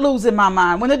 I'm not losing my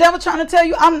mind. When the devil trying to tell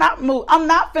you, I'm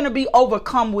not going to be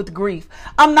overcome with grief.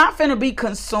 I'm not going to be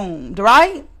consumed,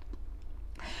 right?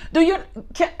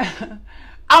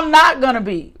 I'm not going to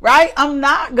be, right? I'm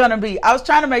not going to be. I was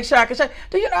trying to make sure I could share.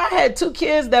 Do you know I had 2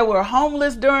 kids that were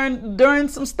homeless during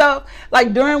some stuff?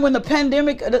 Like during when the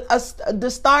pandemic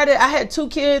started, I had 2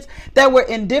 kids that were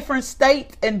in different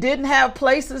states and didn't have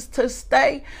places to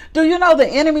stay. Do you know the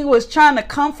enemy was trying to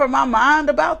comfort my mind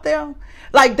about them?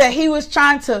 Like that he was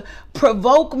trying to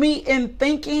provoke me in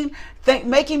thinking,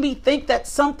 making me think that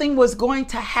something was going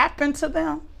to happen to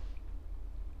them.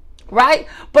 Right?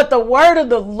 But the word of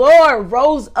the Lord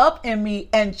rose up in me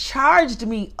and charged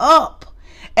me up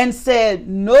and said,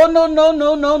 no.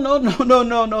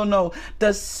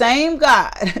 The same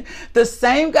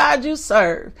God you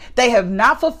serve, they have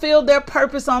not fulfilled their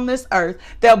purpose on this earth.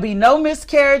 There'll be no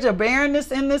miscarriage or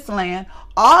barrenness in this land.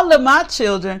 All of my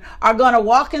children are going to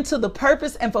walk into the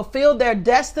purpose and fulfill their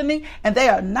destiny, and they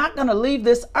are not going to leave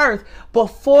this earth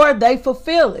before they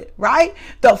fulfill it, right?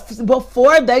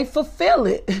 Before they fulfill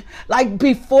it, like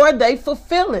before they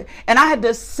fulfill it. And I had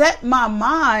to set my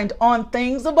mind on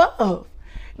things above.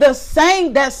 That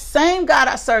same God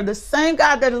I serve, the same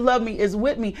God that has loved me is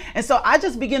with me. And so I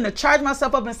just begin to charge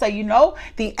myself up and say,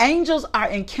 the angels are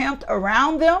encamped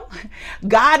around them.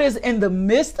 God is in the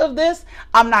midst of this.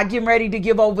 I'm not getting ready to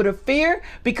give over to fear,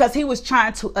 because he was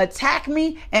trying to attack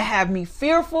me and have me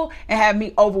fearful and have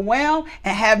me overwhelmed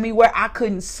and have me where I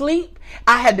couldn't sleep.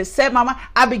 I had to set my mind.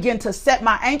 I began to set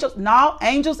my angels. No,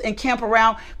 angels encamp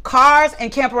around cars,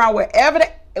 encamp around wherever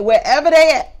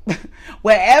they at.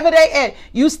 Wherever they at,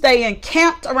 you stay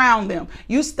encamped around them.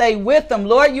 You stay with them.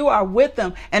 Lord, you are with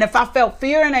them. And if I felt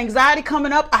fear and anxiety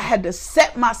coming up, I had to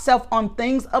set myself on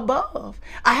things above.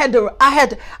 I had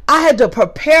to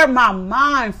prepare my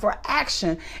mind for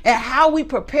action. And how we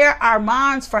prepare our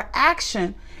minds for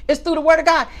action is through the word of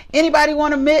God. Anybody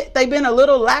want to admit they've been a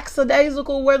little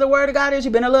lackadaisical where the word of God is?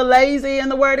 You've been a little lazy in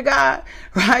the word of God,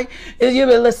 right? You've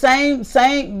been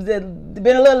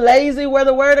been a little lazy where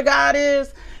the word of God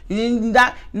is.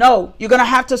 No, you're going to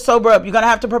have to sober up. You're going to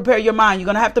have to prepare your mind. You're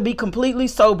going to have to be completely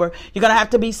sober. You're going to have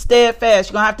to be steadfast.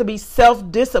 You're going to have to be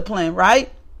self-disciplined, right?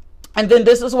 And then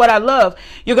this is what I love.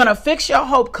 You're going to fix your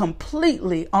hope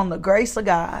completely on the grace of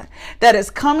God that is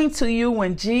coming to you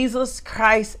when Jesus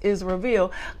Christ is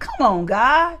revealed. Come on,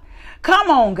 God. Come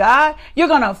on, God. You're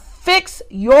going to fix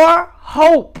your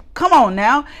hope. Come on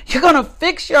now. You're going to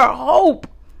fix your hope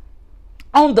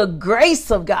on the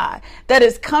grace of God that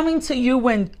is coming to you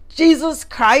when Jesus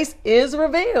Christ is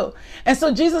revealed. And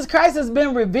so Jesus Christ has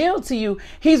been revealed to you.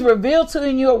 He's revealed to you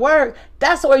in your word.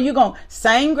 That's where you're going.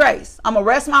 Same grace. I'm going to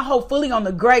rest my hope fully on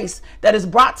the grace that is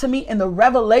brought to me in the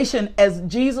revelation as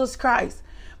Jesus Christ.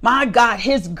 My God,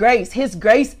 his grace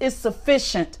is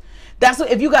sufficient. That's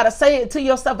what, if you got to say it to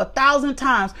yourself 1,000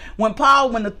 times, when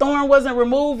the thorn wasn't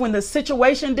removed, when the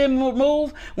situation didn't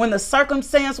move, when the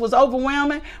circumstance was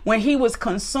overwhelming, when he was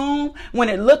consumed, when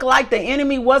it looked like the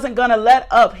enemy wasn't going to let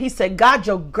up, he said, God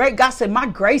said, my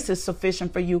grace is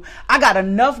sufficient for you. I got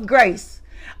enough grace.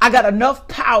 I got enough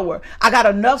power. I got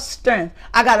enough strength.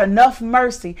 I got enough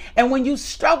mercy. And when you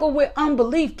struggle with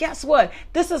unbelief, guess what?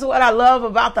 This is what I love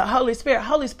about the Holy Spirit.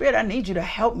 Holy Spirit, I need you to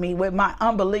help me with my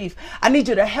unbelief. I need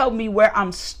you to help me where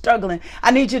I'm struggling. I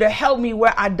need you to help me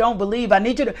where I don't believe. I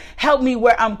need you to help me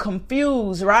where I'm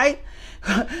confused, right?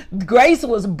 Grace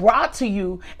was brought to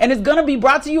you, and it's going to be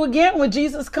brought to you again when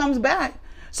Jesus comes back.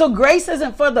 So grace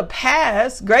isn't for the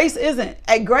past. Grace isn't.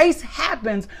 Grace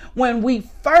happens when we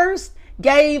first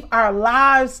gave our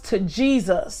lives to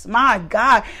Jesus. My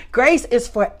God, grace is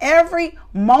for every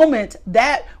moment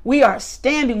that we are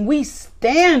standing. We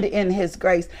stand in his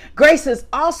grace. Grace is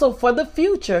also for the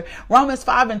future. Romans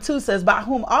 5:2 says, by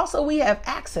whom also we have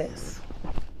access.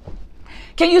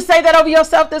 Can you say that over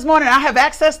yourself this morning? I have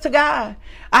access to God.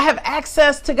 I have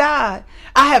access to God.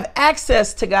 I have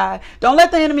access to God. Don't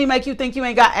let the enemy make you think you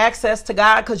ain't got access to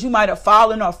God because you might have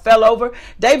fallen or fell over.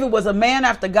 David was a man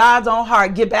after God's own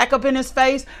heart. Get back up in his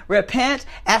face, repent,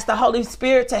 ask the Holy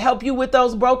Spirit to help you with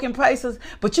those broken places.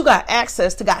 But you got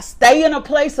access to God. Stay in a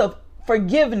place of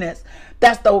forgiveness.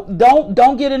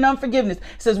 Don't get in unforgiveness. It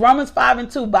says Romans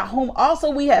 5:2, by whom also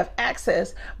we have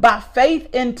access by faith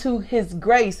into his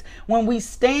grace, when we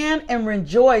stand and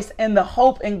rejoice in the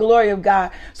hope and glory of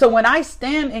God. So when I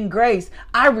stand in grace,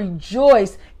 I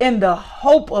rejoice in the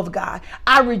hope of God.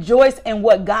 I rejoice in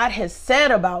what God has said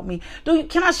about me.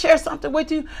 Can I share something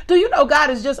with you? Do you know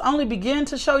God is just only beginning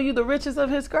to show you the riches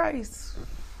of his grace?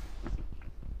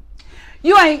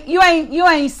 You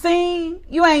ain't seen,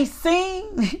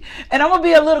 and I'm going to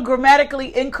be a little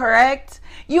grammatically incorrect.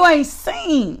 You ain't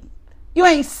seen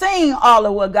all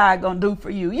of what God going to do for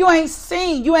you. You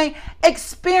ain't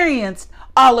experienced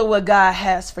all of what God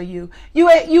has for you. You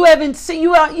haven't seen,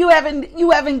 you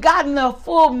haven't gotten the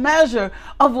full measure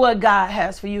of what God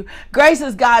has for you. Grace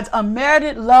is God's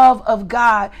unmerited love of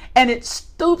God, and it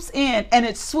stoops in and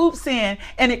it swoops in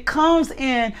and it comes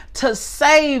in to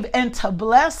save and to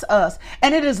bless us.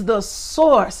 And it is the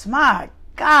source, my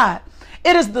God,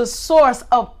 it is the source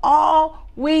of all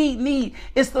we need.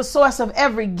 It's the source of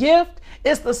every gift.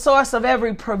 It's the source of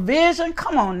every provision.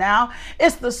 Come on now.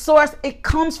 It's the source. It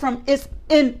comes from, it's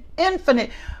infinite.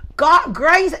 God,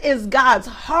 grace is God's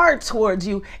heart towards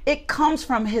you. It comes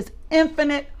from his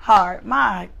infinite heart.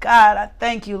 My God, I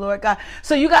thank you, Lord God.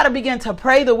 So you got to begin to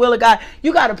pray the will of God.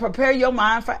 You got to prepare your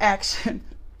mind for action.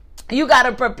 You got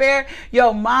to prepare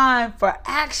your mind for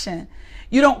action.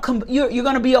 You're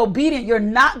going to be obedient. You're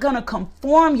not going to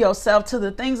conform yourself to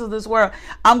the things of this world.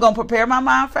 I'm going to prepare my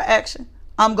mind for action.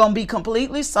 I'm going to be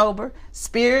completely sober,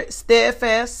 spirit,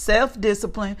 steadfast,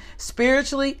 self-disciplined,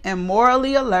 spiritually and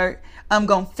morally alert. I'm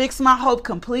going to fix my hope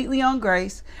completely on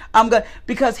grace.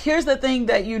 Because here's the thing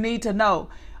that you need to know.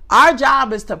 Our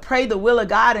job is to pray the will of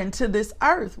God into this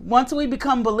earth. Once we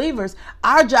become believers,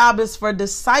 our job is for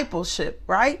discipleship,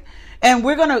 right? And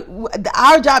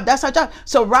that's our job.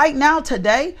 So right now,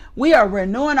 today, we are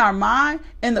renewing our mind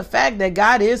in the fact that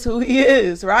God is who he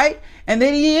is, right? And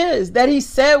that he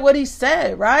said what he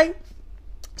said, right?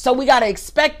 So we got to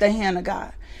expect the hand of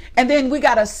God. And then we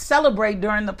got to celebrate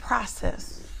during the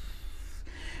process.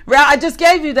 Right? I just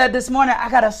gave you that this morning. I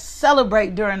got to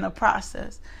celebrate during the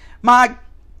process. My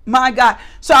God.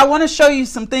 So I want to show you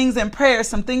some things in prayer,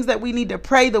 some things that we need to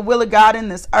pray the will of God in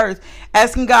this earth,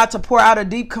 asking God to pour out a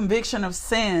deep conviction of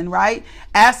sin, right?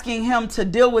 Asking him to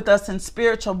deal with us in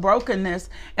spiritual brokenness.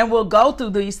 And we'll go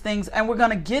through these things and we're going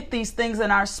to get these things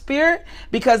in our spirit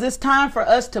because it's time for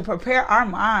us to prepare our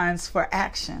minds for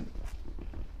action.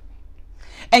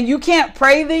 And you can't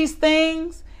pray these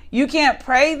things. You can't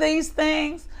pray these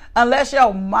things unless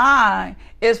your mind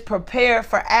is prepared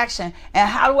for action. And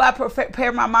how do I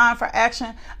prepare my mind for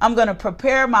action? I'm going to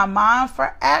prepare my mind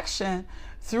for action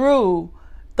through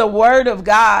the word of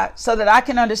God so that I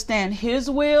can understand his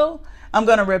will. I'm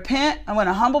going to repent. I'm going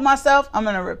to humble myself. I'm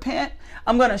going to repent.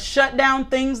 I'm going to shut down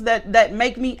things that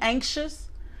make me anxious.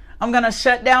 I'm going to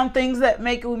shut down things that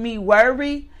make me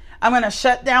worry. I'm going to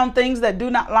shut down things that do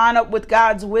not line up with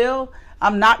God's will.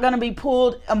 I'm not going to be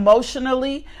pulled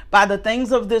emotionally by the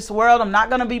things of this world. I'm not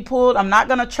going to be pulled. I'm not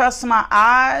going to trust my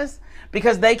eyes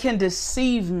because they can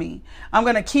deceive me. I'm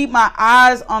going to keep my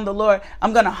eyes on the Lord.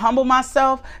 I'm going to humble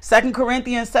myself. 2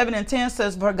 Corinthians 7:10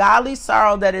 says, for godly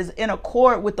sorrow that is in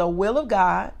accord with the will of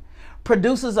God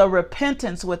produces a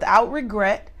repentance without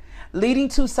regret, leading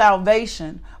to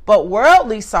salvation. But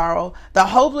worldly sorrow, the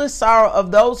hopeless sorrow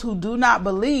of those who do not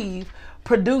believe,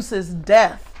 produces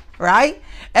death. Right?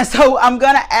 And so I'm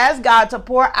going to ask God to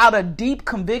pour out a deep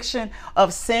conviction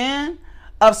of sin,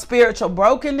 of spiritual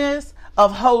brokenness,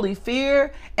 of holy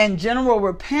fear, and general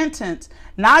repentance,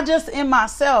 not just in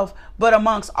myself, but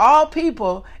amongst all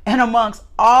people and amongst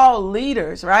all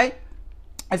leaders, right?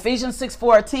 Ephesians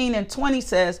 6:14 and 20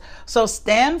 says, so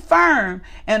stand firm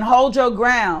and hold your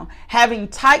ground, having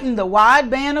tightened the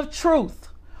wide band of truth,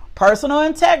 personal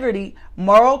integrity,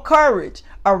 moral courage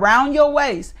around your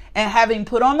waist, and having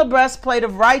put on the breastplate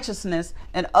of righteousness,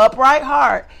 an upright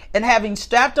heart, and having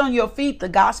strapped on your feet the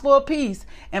gospel of peace,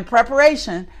 in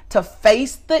preparation to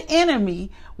face the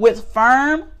enemy with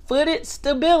firm-footed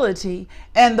stability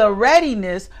and the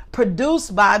readiness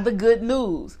produced by the good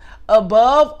news.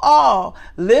 Above all,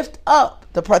 lift up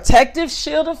the protective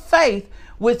shield of faith,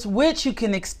 with which you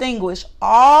can extinguish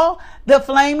all the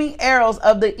flaming arrows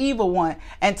of the evil one,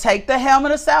 and take the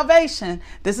helmet of salvation.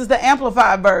 This is the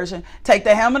amplified version. Take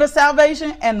the helmet of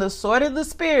salvation and the sword of the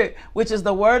Spirit, which is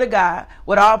the word of God.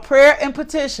 With all prayer and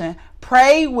petition,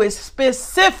 pray with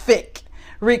specific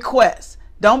requests.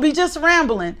 Don't be just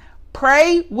rambling.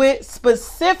 Pray with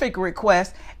specific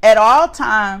requests at all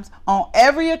times, on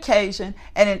every occasion,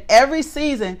 and in every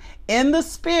season in the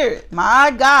Spirit.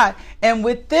 My God. And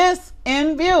with this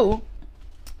in view,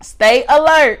 stay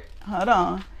alert. Hold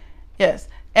on. Yes.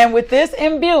 And with this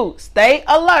in view, stay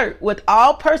alert with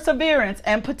all perseverance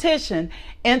and petition,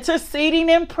 interceding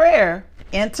in prayer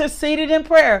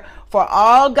for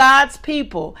all God's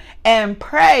people, and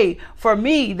pray for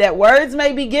me that words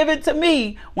may be given to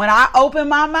me when I open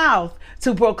my mouth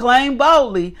to proclaim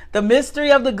boldly the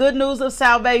mystery of the good news of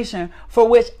salvation, for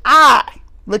which I,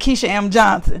 Lakeisha M.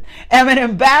 Johnson, am an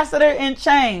ambassador in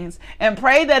chains, and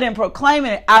pray that in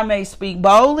proclaiming it I may speak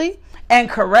boldly and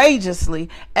courageously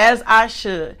as I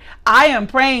should. I am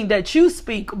praying that you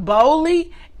speak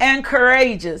boldly and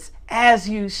courageous as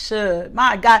you should.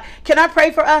 My God, can I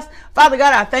pray for us? Father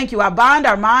God, I thank you. I bind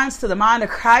our minds to the mind of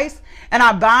Christ, and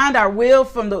I bind our will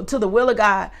to the will of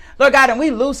God. Lord God, and we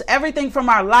loose everything from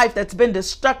our life that's been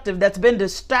destructive, that's been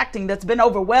distracting, that's been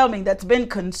overwhelming, that's been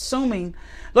consuming.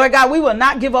 Lord God, we will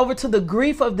not give over to the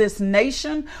grief of this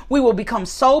nation. We will become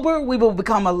sober. We will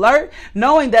become alert,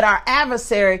 knowing that our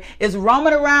adversary is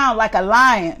roaming around like a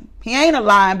lion. He ain't a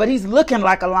lion, but he's looking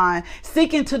like a lion,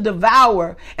 seeking to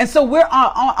devour. And so we're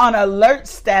on alert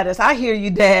status. I hear you,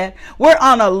 Dad. We're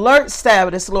on alert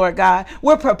status, Lord God.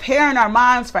 We're preparing our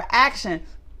minds for action.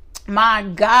 My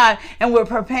God, and we're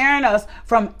preparing us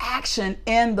from action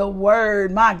in the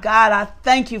word. My God, I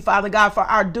thank you, Father God, for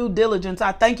our due diligence.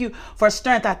 I thank you for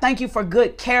strength. I thank you for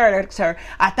good character.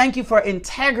 I thank you for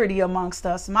integrity amongst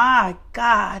us. My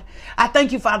God, I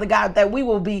thank you, Father God, that we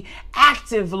will be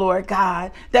active, Lord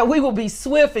God, that we will be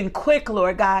swift and quick,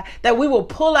 Lord God, that we will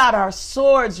pull out our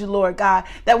swords, Lord God,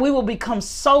 that we will become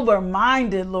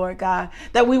sober-minded, Lord God,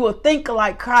 that we will think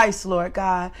like Christ, Lord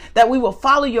God, that we will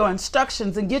follow your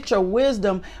instructions and get your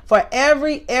wisdom for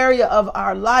every area of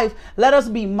our life. Let us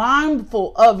be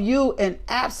mindful of you in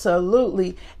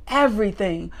absolutely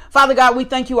everything. Father God, we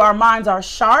thank you. Our minds are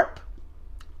sharp.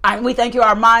 We thank you.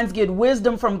 Our minds get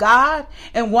wisdom from God.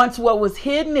 And once what was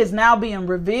hidden is now being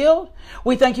revealed.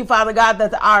 We thank you, Father God,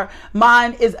 that our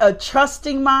mind is a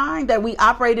trusting mind, that we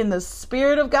operate in the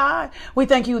Spirit of God. We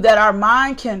thank you that our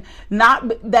mind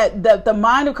that the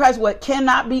mind of Christ, what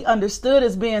cannot be understood,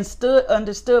 is being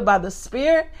understood by the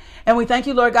Spirit. And we thank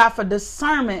you, Lord God, for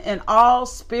discernment in all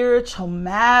spiritual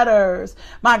matters.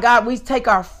 My God, we take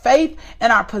our faith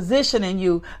and our position in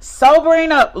you,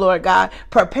 sobering up, Lord God,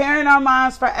 preparing our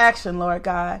minds for action, Lord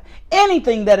God.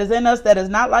 Anything that is in us that is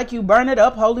not like you, burn it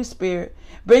up, Holy Spirit.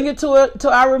 Bring it to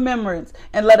our remembrance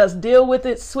and let us deal with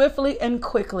it swiftly and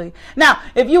quickly. Now,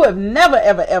 if you have never,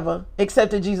 ever, ever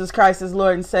accepted Jesus Christ as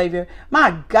Lord and Savior,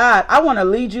 my God, I want to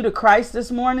lead you to Christ this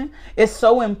morning. It's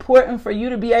so important for you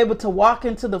to be able to walk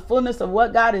into the fullness of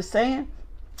what God is saying.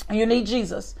 You need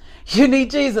Jesus. You need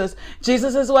Jesus.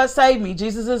 Jesus is what saved me.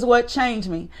 Jesus is what changed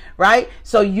me, right?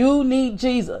 So you need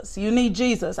Jesus. You need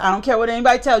Jesus. I don't care what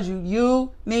anybody tells you.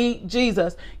 You need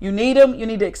Jesus. You need him. You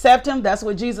need to accept him. That's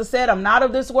what Jesus said. I'm not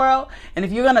of this world. And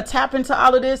if you're going to tap into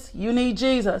all of this, you need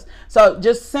Jesus. So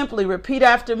just simply repeat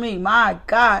after me. My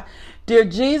God, dear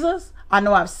Jesus, I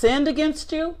know I've sinned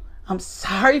against you. I'm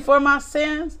sorry for my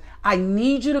sins. I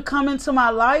need you to come into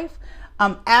my life.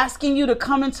 I'm asking you to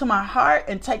come into my heart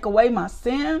and take away my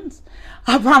sins.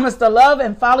 I promise to love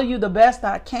and follow you the best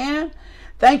I can.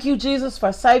 Thank you, Jesus,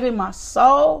 for saving my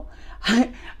soul.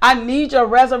 I need your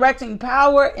resurrecting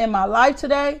power in my life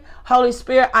today. Holy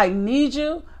Spirit, I need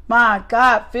you. My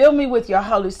God, fill me with your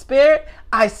Holy Spirit.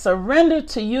 I surrender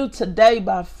to you today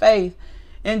by faith.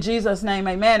 In Jesus' name,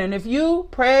 amen. And if you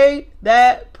prayed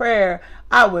that prayer,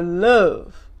 I would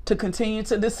love to continue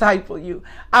to disciple you.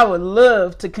 I would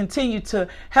love to continue to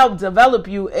help develop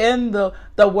you in the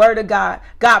word of God.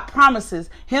 God promises,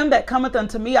 him that cometh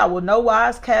unto me, I will no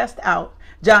wise cast out.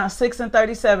 John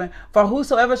 6:37. For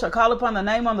whosoever shall call upon the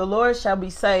name of the Lord shall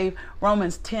be saved.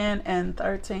 Romans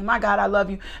 10:13. My God, I love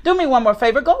you. Do me one more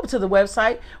favor. Go over to the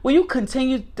website. Will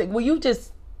you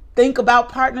just think about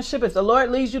partnership? If the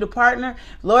Lord leads you to partner,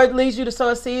 if the Lord leads you to sow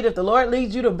a seed, if the Lord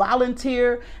leads you to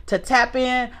volunteer, to tap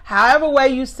in, however way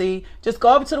you see, just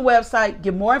go over to the website,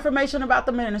 get more information about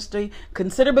the ministry,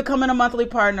 consider becoming a monthly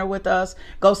partner with us.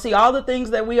 Go see all the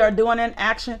things that we are doing in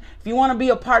action. If you want to be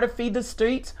a part of Feed the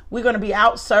Streets, we're going to be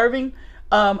out serving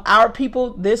our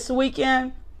people this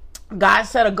weekend. God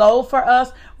set a goal for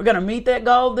us. We're going to meet that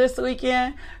goal this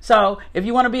weekend. So if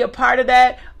you want to be a part of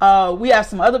that, we have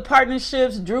some other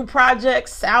partnerships, Drew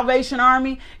Projects, Salvation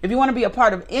Army. If you want to be a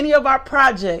part of any of our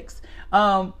projects,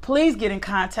 please get in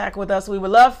contact with us. We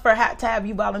would love to have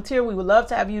you volunteer. We would love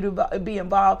to have you to be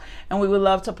involved, and we would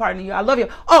love to partner you. I love you.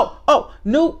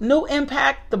 New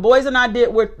impact. The boys and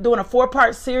we're doing a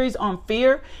 4-part series on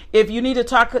fear. If you need to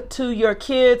talk to your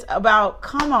kids about,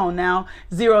 come on now,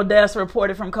 0 deaths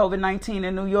reported from COVID-19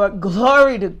 in New York.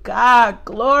 Glory to God.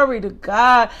 Glory to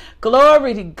God.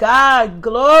 Glory to God.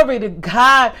 Glory to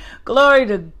God. Glory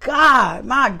to God.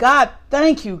 My God.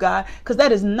 Thank you, God, because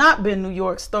that has not been New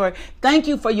York's story. Thank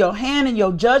you for your hand and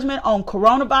your judgment on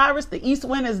coronavirus. The east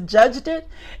wind has judged it,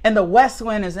 and the west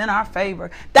wind is in our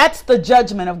favor. That's the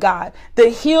judgment of God. The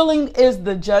healing is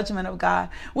the judgment of God.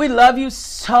 We love you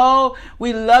so.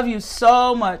 We love you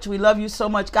so much. We love you so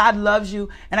much. God loves you,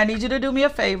 and I need you to do me a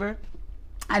favor.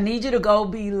 I need you to go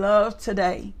be loved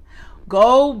today.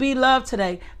 Go be loved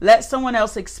today. Let someone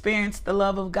else experience the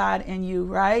love of God in you,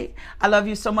 right? I love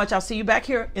you so much. I'll see you back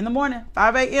here in the morning,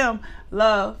 5 a.m.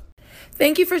 Love.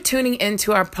 Thank you for tuning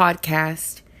into our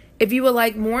podcast. If you would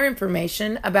like more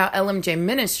information about LMJ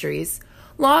Ministries,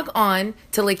 log on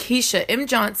to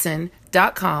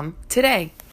LakeishaMJohnson.com today.